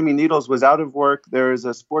guy Jimmy Needles was out of work. There was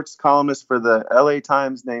a sports columnist for the LA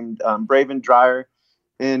Times named Braven Dreyer,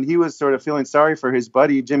 and he was sort of feeling sorry for his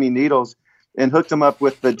buddy Jimmy Needles and hooked him up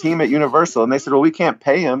with the team at Universal. And they said, well, we can't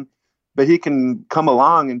pay him, but he can come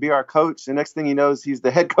along and be our coach. The next thing he knows, he's the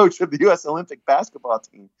head coach of the U.S. Olympic basketball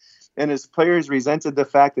team. And his players resented the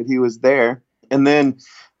fact that he was there. And then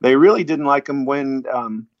they really didn't like him when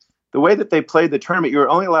the way that they played the tournament, you were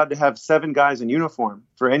only allowed to have 7 guys in uniform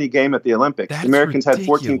for any game at the Olympics. That's the Americans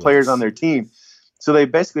ridiculous. had 14 players on their team. So they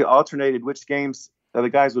basically alternated which games the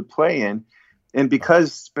guys would play in. And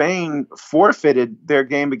because Spain forfeited their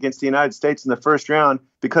game against the United States in the first round,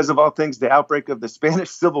 because of all things, the outbreak of the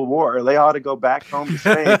Spanish Civil War, they ought to go back home to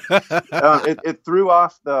Spain. It threw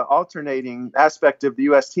off the alternating aspect of the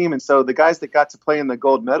U.S. team. And so the guys that got to play in the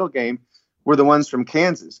gold medal game were the ones from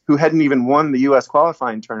Kansas who hadn't even won the U.S.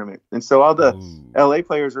 qualifying tournament. And so all the L.A.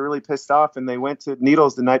 players were really pissed off, and they went to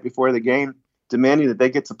Needles the night before the game demanding that they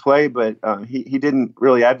get to play, but he didn't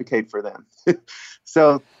really advocate for them.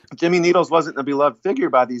 So Jimmy Needles wasn't a beloved figure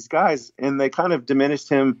by these guys, and they kind of diminished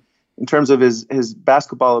him in terms of his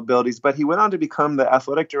basketball abilities. But he went on to become the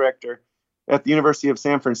athletic director at the University of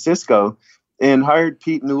San Francisco and hired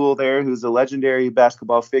Pete Newell there, who's a legendary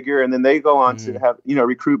basketball figure. And then they go on to have,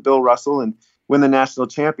 recruit Bill Russell and win the national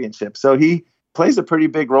championship. So he plays a pretty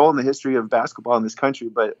big role in the history of basketball in this country,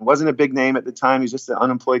 but wasn't a big name at the time. He's just an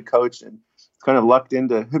unemployed coach and kind of lucked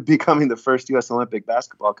into becoming the first U.S. Olympic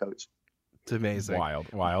basketball coach. It's amazing.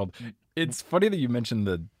 Wild. It's funny that you mentioned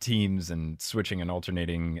the teams and switching and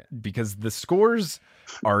alternating, because the scores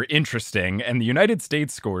are interesting and the United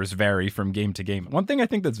States scores vary from game to game. One thing I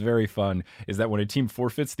think that's very fun is that when a team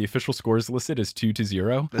forfeits, the official score is listed as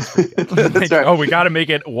 2-0. That's right. Oh, we got to make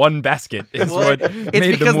it one basket. It's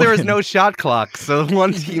because there was no shot clock, so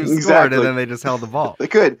one team scored and then they just held the ball. They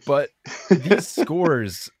could. But these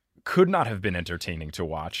scores could not have been entertaining to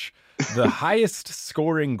watch. The highest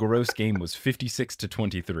scoring gross game was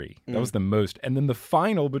 56-23. That was the most. And then the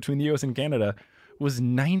final between the U.S. and Canada was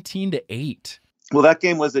 19-8. Well, that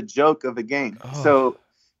game was a joke of a game. Oh. So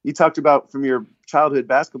you talked about from your childhood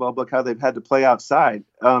basketball book how they've had to play outside.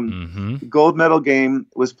 The gold medal game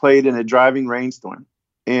was played in a driving rainstorm.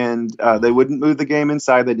 And they wouldn't move the game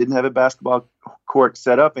inside. They didn't have a basketball court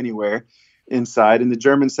set up anywhere inside, and the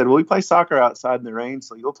Germans said, well, we play soccer outside in the rain,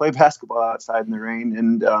 so you'll play basketball outside in the rain.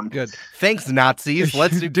 And good. Thanks, Nazis.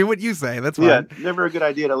 Let's do what you say. That's fine. Yeah, never a good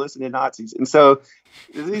idea to listen to Nazis. And so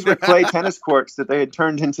these were clay tennis courts that they had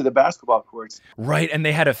turned into the basketball courts. Right, and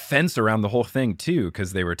they had a fence around the whole thing too,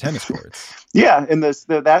 because they were tennis courts. Yeah, and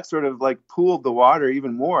that sort of like pooled the water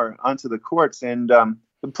even more onto the courts, and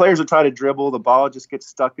the players would try to dribble. The ball just gets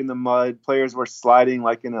stuck in the mud. Players were sliding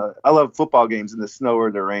like I love football games in the snow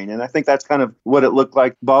or the rain. And I think that's kind of what it looked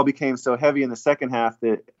like. The ball became so heavy in the second half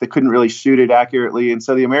that they couldn't really shoot it accurately. And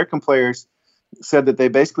so the American players said that they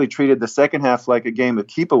basically treated the second half like a game of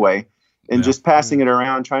keep away and just passing it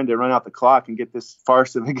around, trying to run out the clock and get this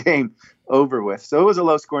farce of a game over with. So it was a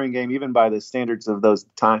low scoring game, even by the standards of those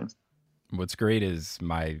times. What's great is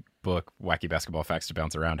my book, Wacky Basketball Facts to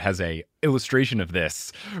Bounce Around, has a illustration of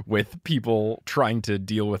this with people trying to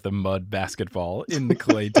deal with a mud basketball in the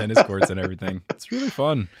clay tennis courts and everything. It's really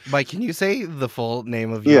fun. Mike, can you say the full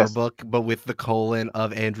name of your book, but with the colon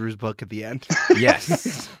of Andrew's book at the end?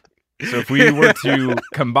 Yes. So if we were to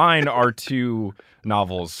combine our two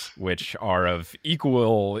novels, which are of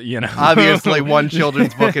equal, obviously one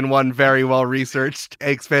children's book and one very well researched,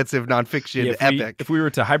 expensive nonfiction epic. If we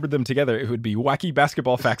were to hybrid them together, it would be Wacky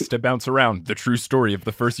Basketball Facts to Bounce Around: The True Story of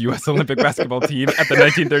the First U.S. Olympic Basketball Team at the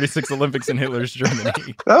 1936 Olympics in Hitler's Germany.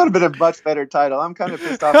 That would have been a much better title. I'm kind of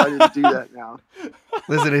pissed off I didn't do that now.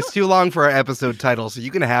 Listen, it's too long for our episode title, so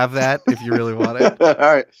you can have that if you really want it. All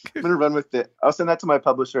right, I'm gonna run with it. I'll send that to my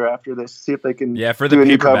publisher after this. See if they can. For the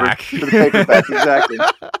paperback. For the paperback, exactly.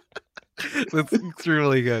 That's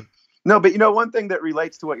extremely good. No, but one thing that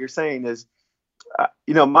relates to what you're saying is,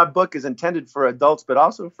 my book is intended for adults, but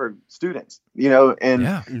also for students.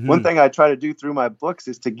 One thing I try to do through my books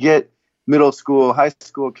is to get middle school, high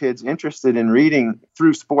school kids interested in reading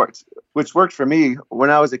through sports, which worked for me when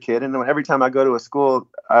I was a kid. And every time I go to a school,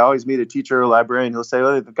 I always meet a teacher or a librarian who'll say,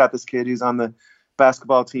 "Oh, they've got this kid who's on the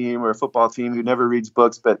basketball team or a football team who never reads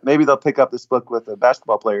books, but maybe they'll pick up this book with the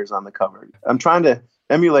basketball players on the cover." I'm trying to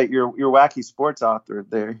emulate your wacky sports author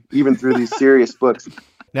there, even through these serious books.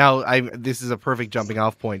 Now, this is a perfect jumping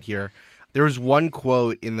off point here. There was one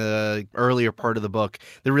quote in the earlier part of the book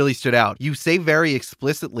that really stood out. You say very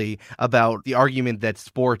explicitly about the argument that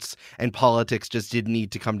sports and politics just didn't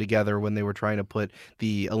need to come together when they were trying to put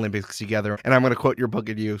the Olympics together. And I'm going to quote your book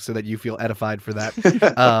at you so that you feel edified for that.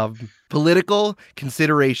 Political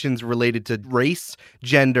considerations related to race,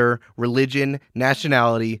 gender, religion,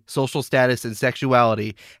 nationality, social status, and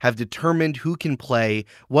sexuality have determined who can play,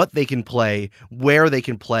 what they can play, where they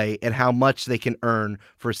can play, and how much they can earn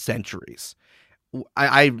for centuries.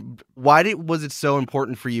 Why was it so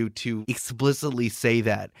important for you to explicitly say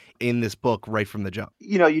that in this book right from the jump?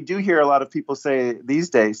 You do hear a lot of people say these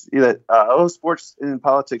days that, sports and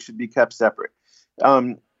politics should be kept separate.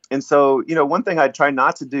 And so, one thing I try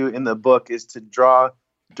not to do in the book is to draw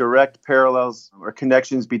direct parallels or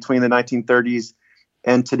connections between the 1930s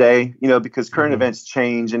and today, because current events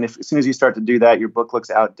change. And as soon as you start to do that, your book looks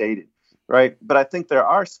outdated, right? But I think there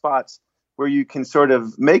are spots where you can sort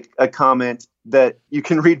of make a comment that you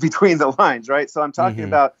can read between the lines, right? So I'm talking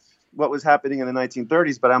about what was happening in the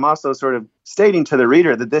 1930s, but I'm also sort of stating to the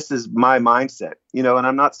reader that this is my mindset, and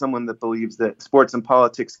I'm not someone that believes that sports and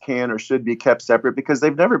politics can or should be kept separate, because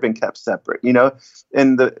they've never been kept separate,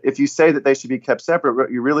 and if you say that they should be kept separate,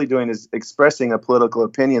 what you're really doing is expressing a political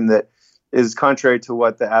opinion that is contrary to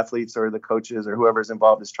what the athletes or the coaches or whoever's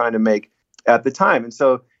involved is trying to make at the time. And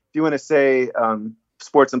so if you want to say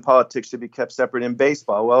sports and politics should be kept separate in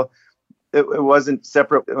baseball, well, it wasn't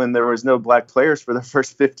separate when there was no black players for the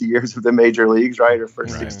first 50 years of the major leagues, right? Or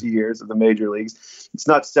first 60 years of the major leagues. It's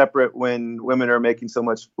not separate when women are making so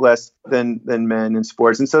much less than men in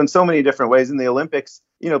sports. And so in so many different ways in the Olympics,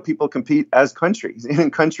 people compete as countries,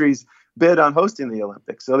 and countries bid on hosting the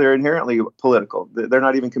Olympics. So they're inherently political. They're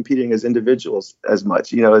not even competing as individuals as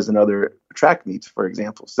much, as in other track meets, for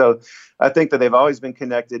example. So I think that they've always been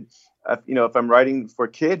connected. If I'm writing for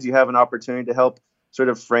kids, you have an opportunity to help sort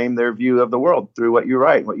of frame their view of the world through what you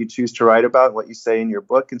write, what you choose to write about, what you say in your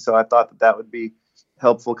book. And so I thought that would be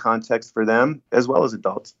helpful context for them as well as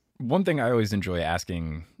adults. One thing I always enjoy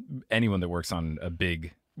asking anyone that works on a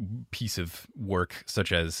big piece of work,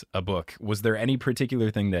 such as a book, was there any particular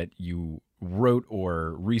thing that you wrote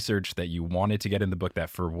or researched that you wanted to get in the book that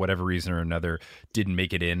for whatever reason or another didn't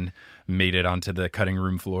made it onto the cutting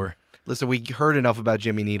room floor? Listen, we heard enough about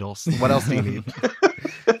Jimmy Needles. What else do you need?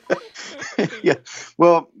 Yeah.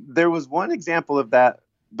 Well, there was one example of that,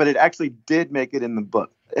 but it actually did make it in the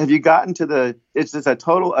book. Have you gotten to it's just a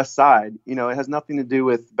total aside, it has nothing to do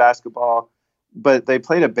with basketball, but they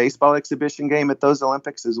played a baseball exhibition game at those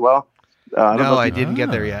Olympics as well. I didn't get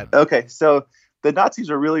there yet. Okay. So the Nazis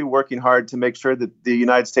were really working hard to make sure that the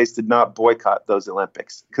United States did not boycott those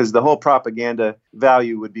Olympics, because the whole propaganda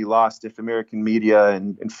value would be lost if American media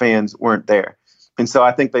and fans weren't there. And so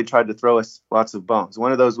I think they tried to throw us lots of bones.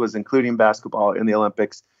 One of those was including basketball in the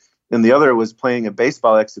Olympics. And the other was playing a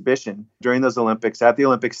baseball exhibition during those Olympics at the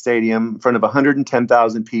Olympic Stadium in front of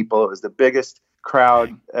 110,000 people. It was the biggest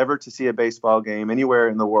crowd ever to see a baseball game anywhere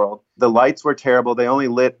in the world. The lights were terrible. They only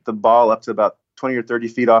lit the ball up to about 20 or 30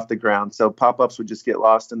 feet off the ground. So pop-ups would just get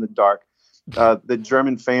lost in the dark. The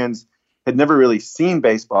German fans had never really seen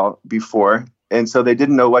baseball before. And so they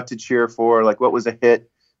didn't know what to cheer for, like what was a hit.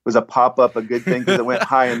 Was a pop-up a good thing because it went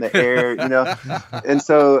high in the air, And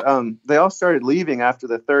so they all started leaving after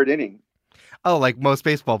the third inning. Oh, like most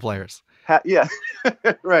baseball players. Yeah,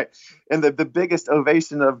 right. And the biggest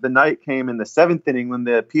ovation of the night came in the seventh inning when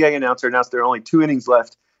the PA announcer announced there are only 2 innings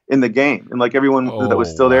left in the game. And like everyone that was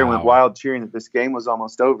still there went wild cheering that this game was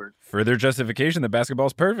almost over. Further justification that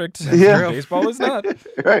basketball's perfect. Yeah. Baseball is not.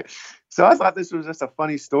 Right. So I thought this was just a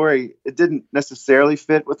funny story. It didn't necessarily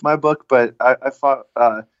fit with my book, but I fought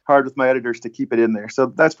hard with my editors to keep it in there. So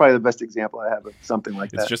that's probably the best example I have of something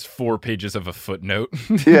like that. It's just 4 pages of a footnote.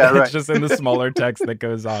 Yeah, right. It's just in the smaller text that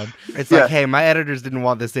goes on. It's like, hey, my editors didn't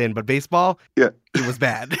want this in, but baseball, it was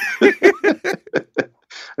bad.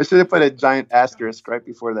 I should have put a giant asterisk right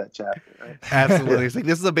before that chapter. Right? Absolutely. It's like,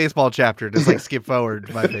 this is a baseball chapter. Just like skip forward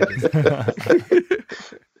 5 pages.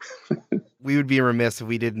 We would be remiss if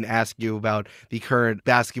we didn't ask you about the current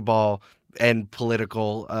basketball and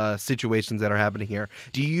political situations that are happening here.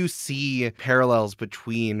 Do you see parallels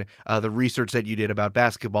between the research that you did about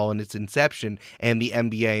basketball and its inception and the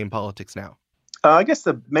NBA and politics now? I guess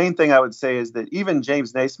the main thing I would say is that even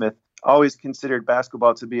James Naismith always considered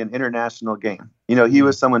basketball to be an international game. You know, he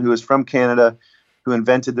was someone who was from Canada, who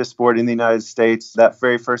invented this sport in the United States. That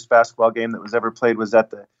very first basketball game that was ever played was at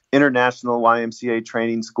the International YMCA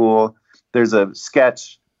Training School. There's a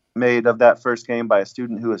sketch made of that first game by a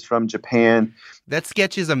student who was from Japan. That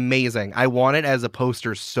sketch is amazing. I want it as a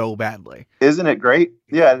poster so badly. Isn't it great?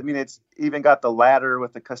 Yeah, I mean, it's even got the ladder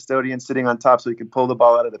with the custodian sitting on top so he can pull the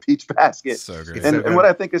ball out of the peach basket. So great. And what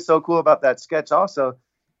I think is so cool about that sketch also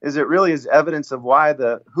is it really is evidence of why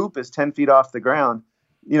the hoop is 10 feet off the ground,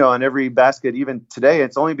 you know, on every basket. Even today,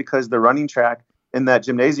 it's only because the running track in that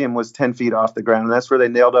gymnasium was 10 feet off the ground. And that's where they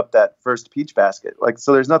nailed up that first peach basket. Like,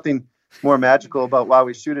 so there's nothing more magical about why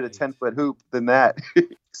we shoot at a 10-foot hoop than that.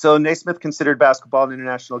 So Naismith considered basketball an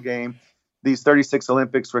international game. These 36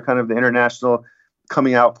 Olympics were kind of the international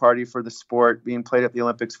coming out party for the sport, being played at the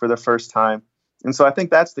Olympics for the first time. And so I think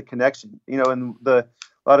that's the connection, you know, and a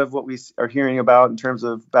lot of what we are hearing about in terms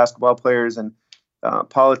of basketball players and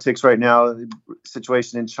politics right now, the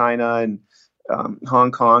situation in China and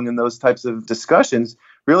Hong Kong and those types of discussions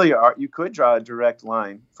really are, you could draw a direct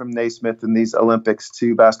line from Naismith and these Olympics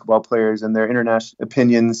to basketball players and their international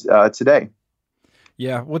opinions today.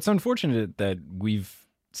 Yeah, what's unfortunate that we've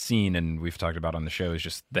seen and we've talked about on the show is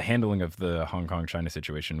just the handling of the Hong Kong-China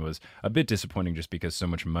situation was a bit disappointing just because so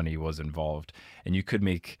much money was involved. And you could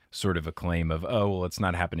make sort of a claim of, oh, well, it's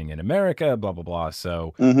not happening in America, blah, blah, blah.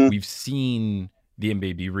 So we've seen the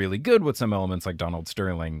NBA be really good with some elements like Donald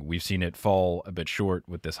Sterling. We've seen it fall a bit short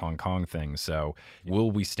with this Hong Kong thing. So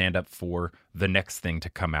will we stand up for the next thing to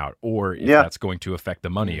come out? Or if that's going to affect the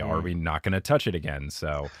money, are we not going to touch it again?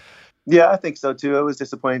 So yeah, I think so too. It was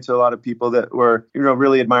disappointing to a lot of people that were, you know,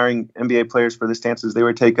 really admiring NBA players for the stances they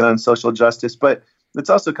were taking on social justice. But it's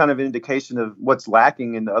also kind of an indication of what's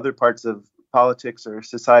lacking in the other parts of politics or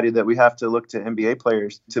society, that we have to look to NBA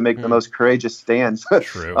players to make the most courageous stands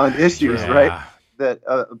on issues, right? That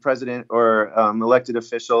a president or elected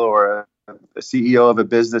official or a CEO of a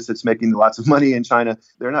business that's making lots of money in China,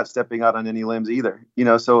 they're not stepping out on any limbs either. You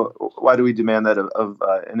know, so why do we demand that of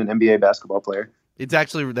an NBA basketball player? It's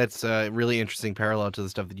actually, that's a really interesting parallel to the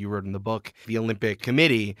stuff that you wrote in the book. The Olympic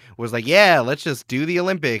Committee was like, yeah, let's just do the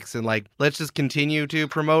Olympics and like, let's just continue to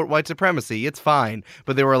promote white supremacy. It's fine.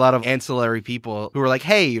 But there were a lot of ancillary people who were like,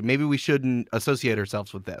 hey, maybe we shouldn't associate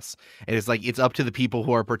ourselves with this. And it's like, it's up to the people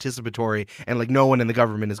who are participatory, and like no one in the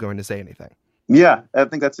government is going to say anything. Yeah, I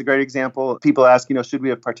think that's a great example. People ask, you know, should we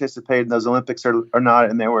have participated in those Olympics or not?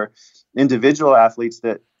 And there were individual athletes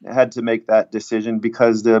that had to make that decision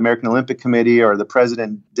because the American Olympic Committee or the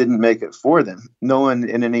president didn't make it for them. No one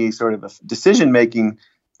in any sort of decision-making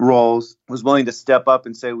roles was willing to step up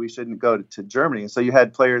and say we shouldn't go to Germany. And so you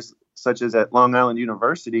had players such as at Long Island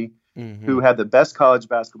University who had the best college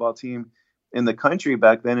basketball team in the country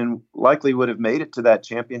back then and likely would have made it to that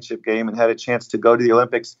championship game and had a chance to go to the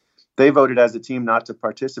Olympics. They voted as a team not to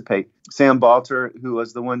participate. Sam Balter, who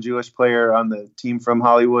was the one Jewish player on the team from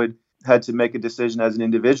Hollywood, had to make a decision as an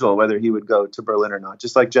individual whether he would go to Berlin or not,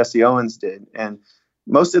 just like Jesse Owens did. And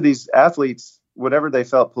most of these athletes, whatever they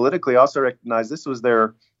felt politically, also recognized this was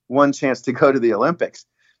their one chance to go to the Olympics.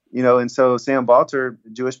 You know, and so Sam Balter,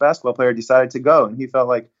 Jewish basketball player, decided to go, and he felt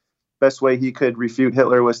like best way he could refute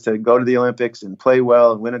Hitler was to go to the Olympics and play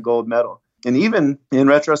well and win a gold medal. And even in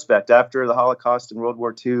retrospect, after the Holocaust and World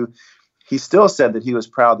War II, he still said that he was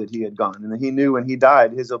proud that he had gone, and that he knew when he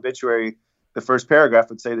died, his obituary, the first paragraph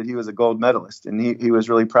would say that he was a gold medalist, and he was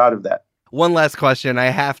really proud of that. One last question I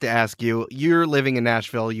have to ask you. You're living in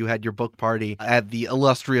Nashville. You had your book party at the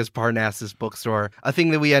illustrious Parnassus bookstore. A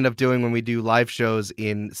thing that we end up doing when we do live shows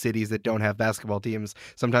in cities that don't have basketball teams,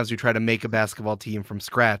 sometimes we try to make a basketball team from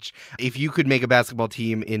scratch. If you could make a basketball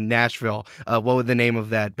team in Nashville, what would the name of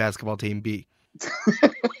that basketball team be?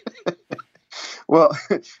 Well,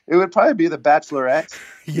 it would probably be the Bachelorettes.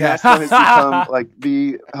 Yeah. Nashville has become like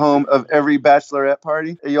the home of every bachelorette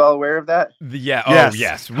party. Are you all aware of that? Yeah. Yes. Oh,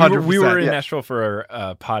 yes. We 100%, were in Nashville for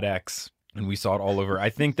Pod X and we saw it all over. I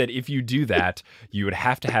think that if you do that, you would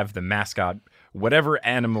have to have the mascot, whatever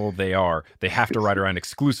animal they are, they have to ride around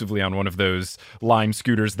exclusively on one of those Lime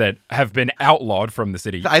scooters that have been outlawed from the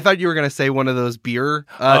city. I thought you were going to say one of those beer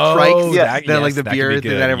Oh, trikes. that- That, like yes, the that could beer be thing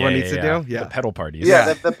good. that everyone Yeah, needs yeah, to yeah. do. Yeah. The pedal parties.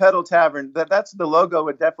 Yeah, the pedal tavern. That's the logo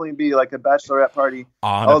would definitely be like a bachelorette party.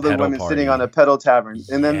 On All a the pedal women party. sitting on a pedal tavern,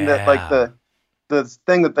 and then Yeah. the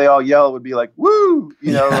thing that they all yell would be like "woo,"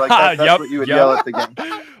 like that's Yep, what you would yep. yell at the game.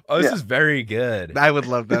 Oh, this Yeah. is very good. I would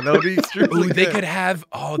love that. That would be extremely Ooh, they good. could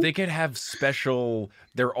have special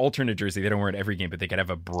their alternate jersey. They don't wear it every game, but they could have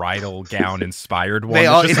a bridal gown inspired one. They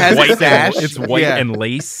all- It's it just has a white sash. and, it's white Yeah. and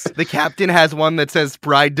lace. The captain has one that says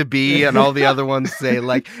bride to be, and all the other ones say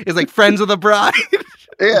it's like friends of the bride.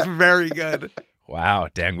 Yeah. It's very good. Wow,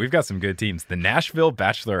 dang, we've got some good teams. The Nashville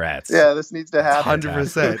Bachelorettes. Yeah, this needs to happen.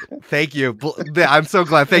 100%. Thank you. I'm so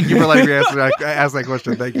glad. Thank you for letting me ask that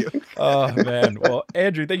question. Thank you. Oh man. Well,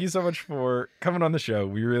 Andrew, thank you so much for coming on the show.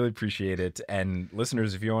 We really appreciate it. And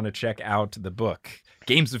listeners, if you want to check out the book,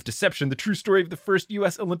 Games of Deception, the true story of the first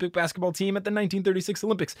U.S. Olympic basketball team at the 1936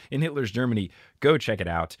 Olympics in Hitler's Germany, go check it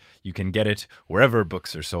out. You can get it wherever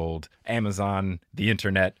books are sold, Amazon, the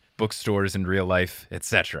internet, bookstores in real life,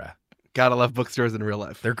 etc. Gotta love bookstores in real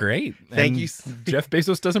life. They're great. Thank And you. Jeff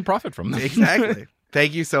Bezos doesn't profit from them. Exactly.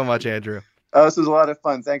 Thank you so much, Andrew. This was a lot of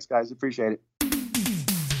fun. Thanks, guys. Appreciate it.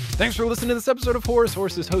 Thanks for listening to this episode of Horse.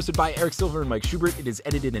 Horse is hosted by Eric Silver and Mike Schubert. It is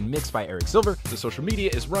edited and mixed by Eric Silver. The social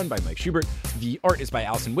media is run by Mike Schubert. The art is by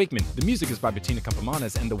Allison Wakeman. The music is by Bettina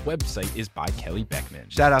Campamanes, and the website is by Kelly Beckman.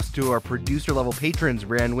 Shout outs to our producer level patrons,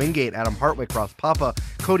 Rand Wingate, Adam Hartwick, Ross Papa,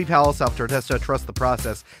 Cody Powell, South Tortesta, Trust the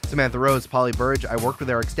Process, Samantha Rose, Polly Burge, I worked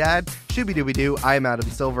with Eric's dad, Shooby Dooby Doo, I am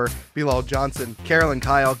Adam Silver, Bilal Johnson, Carolyn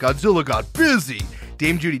Kyle, Godzilla got busy,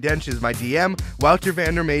 Dame Judy Dench is my DM, Wouter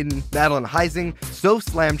Vandermaiden, Madeline Heising, Soph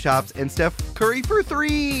Slam Chops, and Steph Curry for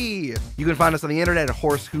 3. You can find us on the internet at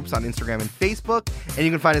Horse Hoops on Instagram and Facebook, and you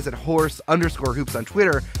can find us at Horse_Hoops on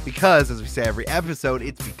Twitter, because, as we say every episode,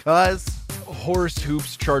 it's because... Horse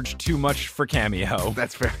Hoops charge too much for Cameo.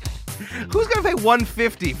 That's fair. Who's going to pay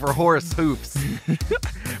 $150 for Horse Hoops?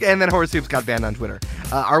 And then Horse Hoops got banned on Twitter.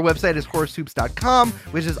 Our website is horsehoops.com,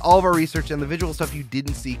 which is all of our research and the visual stuff you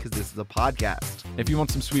didn't see because this is a podcast. If you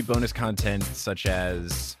want some sweet bonus content, such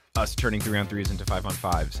as us turning 3-on-3s into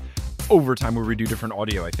 5-on-5s, overtime where we do different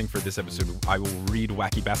audio. I think for this episode, I will read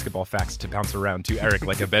wacky basketball facts to bounce around to Eric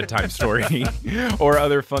like a bedtime story, or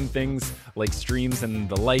other fun things like streams and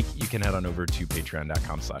the like. You can head on over to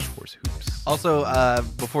patreon.com/horsehoops. Also,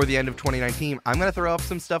 before the end of 2019, I'm going to throw up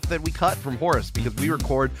some stuff that we cut from Horse because we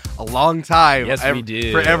record a long time. Yes, we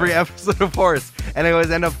do. For every episode of Horse. And I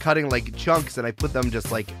always end up cutting like chunks and I put them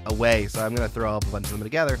just like away. So I'm going to throw up a bunch of them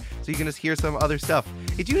together so you can just hear some other stuff.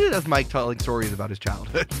 It's usually just Mike telling stories about his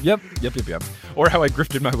childhood. Yep. Or how I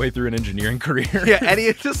grifted my way through an engineering career. Yeah,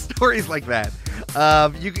 any just stories like that.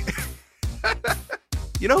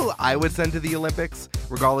 You know who I would send to the Olympics,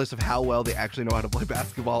 regardless of how well they actually know how to play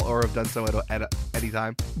basketball or have done so at any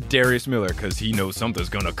time? Darius Miller, because he knows something's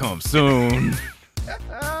gonna come soon.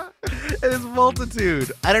 It is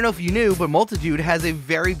Multitude. I don't know if you knew, but Multitude has a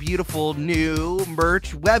very beautiful new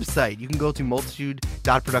merch website. You can go to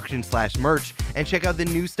multitude.production/merch and check out the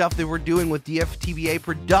new stuff that we're doing with DFTBA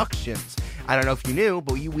Productions. I don't know if you knew,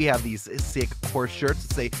 but we have these sick horse shirts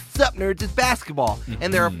that say, "Sup nerds, it's basketball."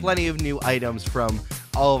 And there are plenty of new items from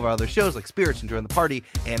all of our other shows like Spirits and Join the Party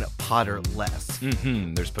and Potterless.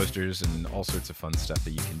 There's posters and all sorts of fun stuff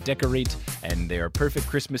that you can decorate, and they are perfect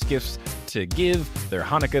Christmas gifts to give. They're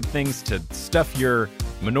Hanukkah things to stuff your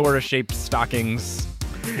menorah-shaped stockings.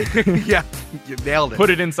 Yeah, you nailed it. Put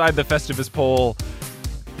it inside the Festivus pole.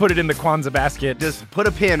 Put it in the Kwanzaa basket. Just put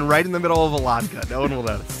a pin right in the middle of a latke. No one will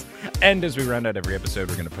notice. And as we round out every episode,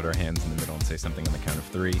 we're going to put our hands in the middle and say something on the count of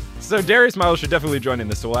 3. So Darius Miles should definitely join in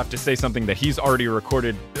this, so we'll have to say something that he's already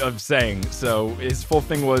recorded of saying. So his full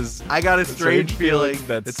thing was, I got a strange feeling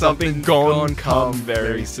that that something something's gonna gonna come come very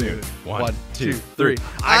very soon. soon. 1, 2, 3.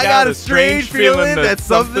 I got a strange feeling that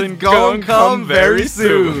something's gonna come very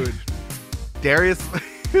soon. Darius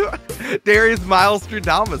Miles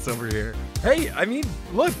Stradamus over here. Hey, I mean,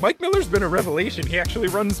 look, Mike Miller's been a revelation. He actually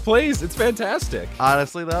runs plays. It's fantastic.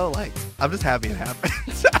 Honestly, though, like, I'm just happy it happened.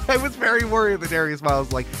 I was very worried that Darius Miles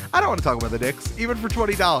was like, I don't want to talk about the Knicks. Even for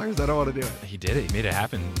 $20, I don't want to do it. He did it. He made it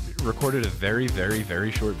happen. Recorded a very, very, very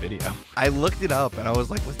short video. I looked it up, and I was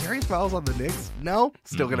like, was Darius Miles on the Knicks? No.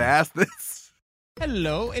 Still going to ask this.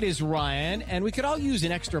 Hello, it is Ryan, and we could all use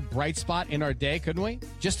an extra bright spot in our day, couldn't we?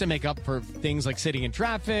 Just to make up for things like sitting in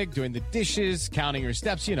traffic, doing the dishes, counting your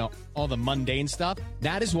steps, all the mundane stuff.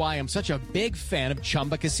 That is why I'm such a big fan of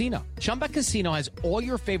Chumba Casino. Chumba Casino has all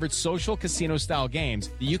your favorite social casino-style games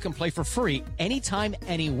that you can play for free anytime,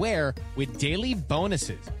 anywhere with daily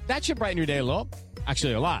bonuses. That should brighten your day a little.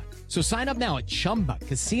 Actually, a lot. So sign up now at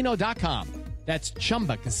ChumbaCasino.com. That's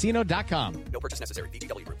ChumbaCasino.com. No purchase necessary.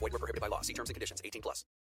 VGW Group. Void where prohibited by law. See terms and conditions. 18+.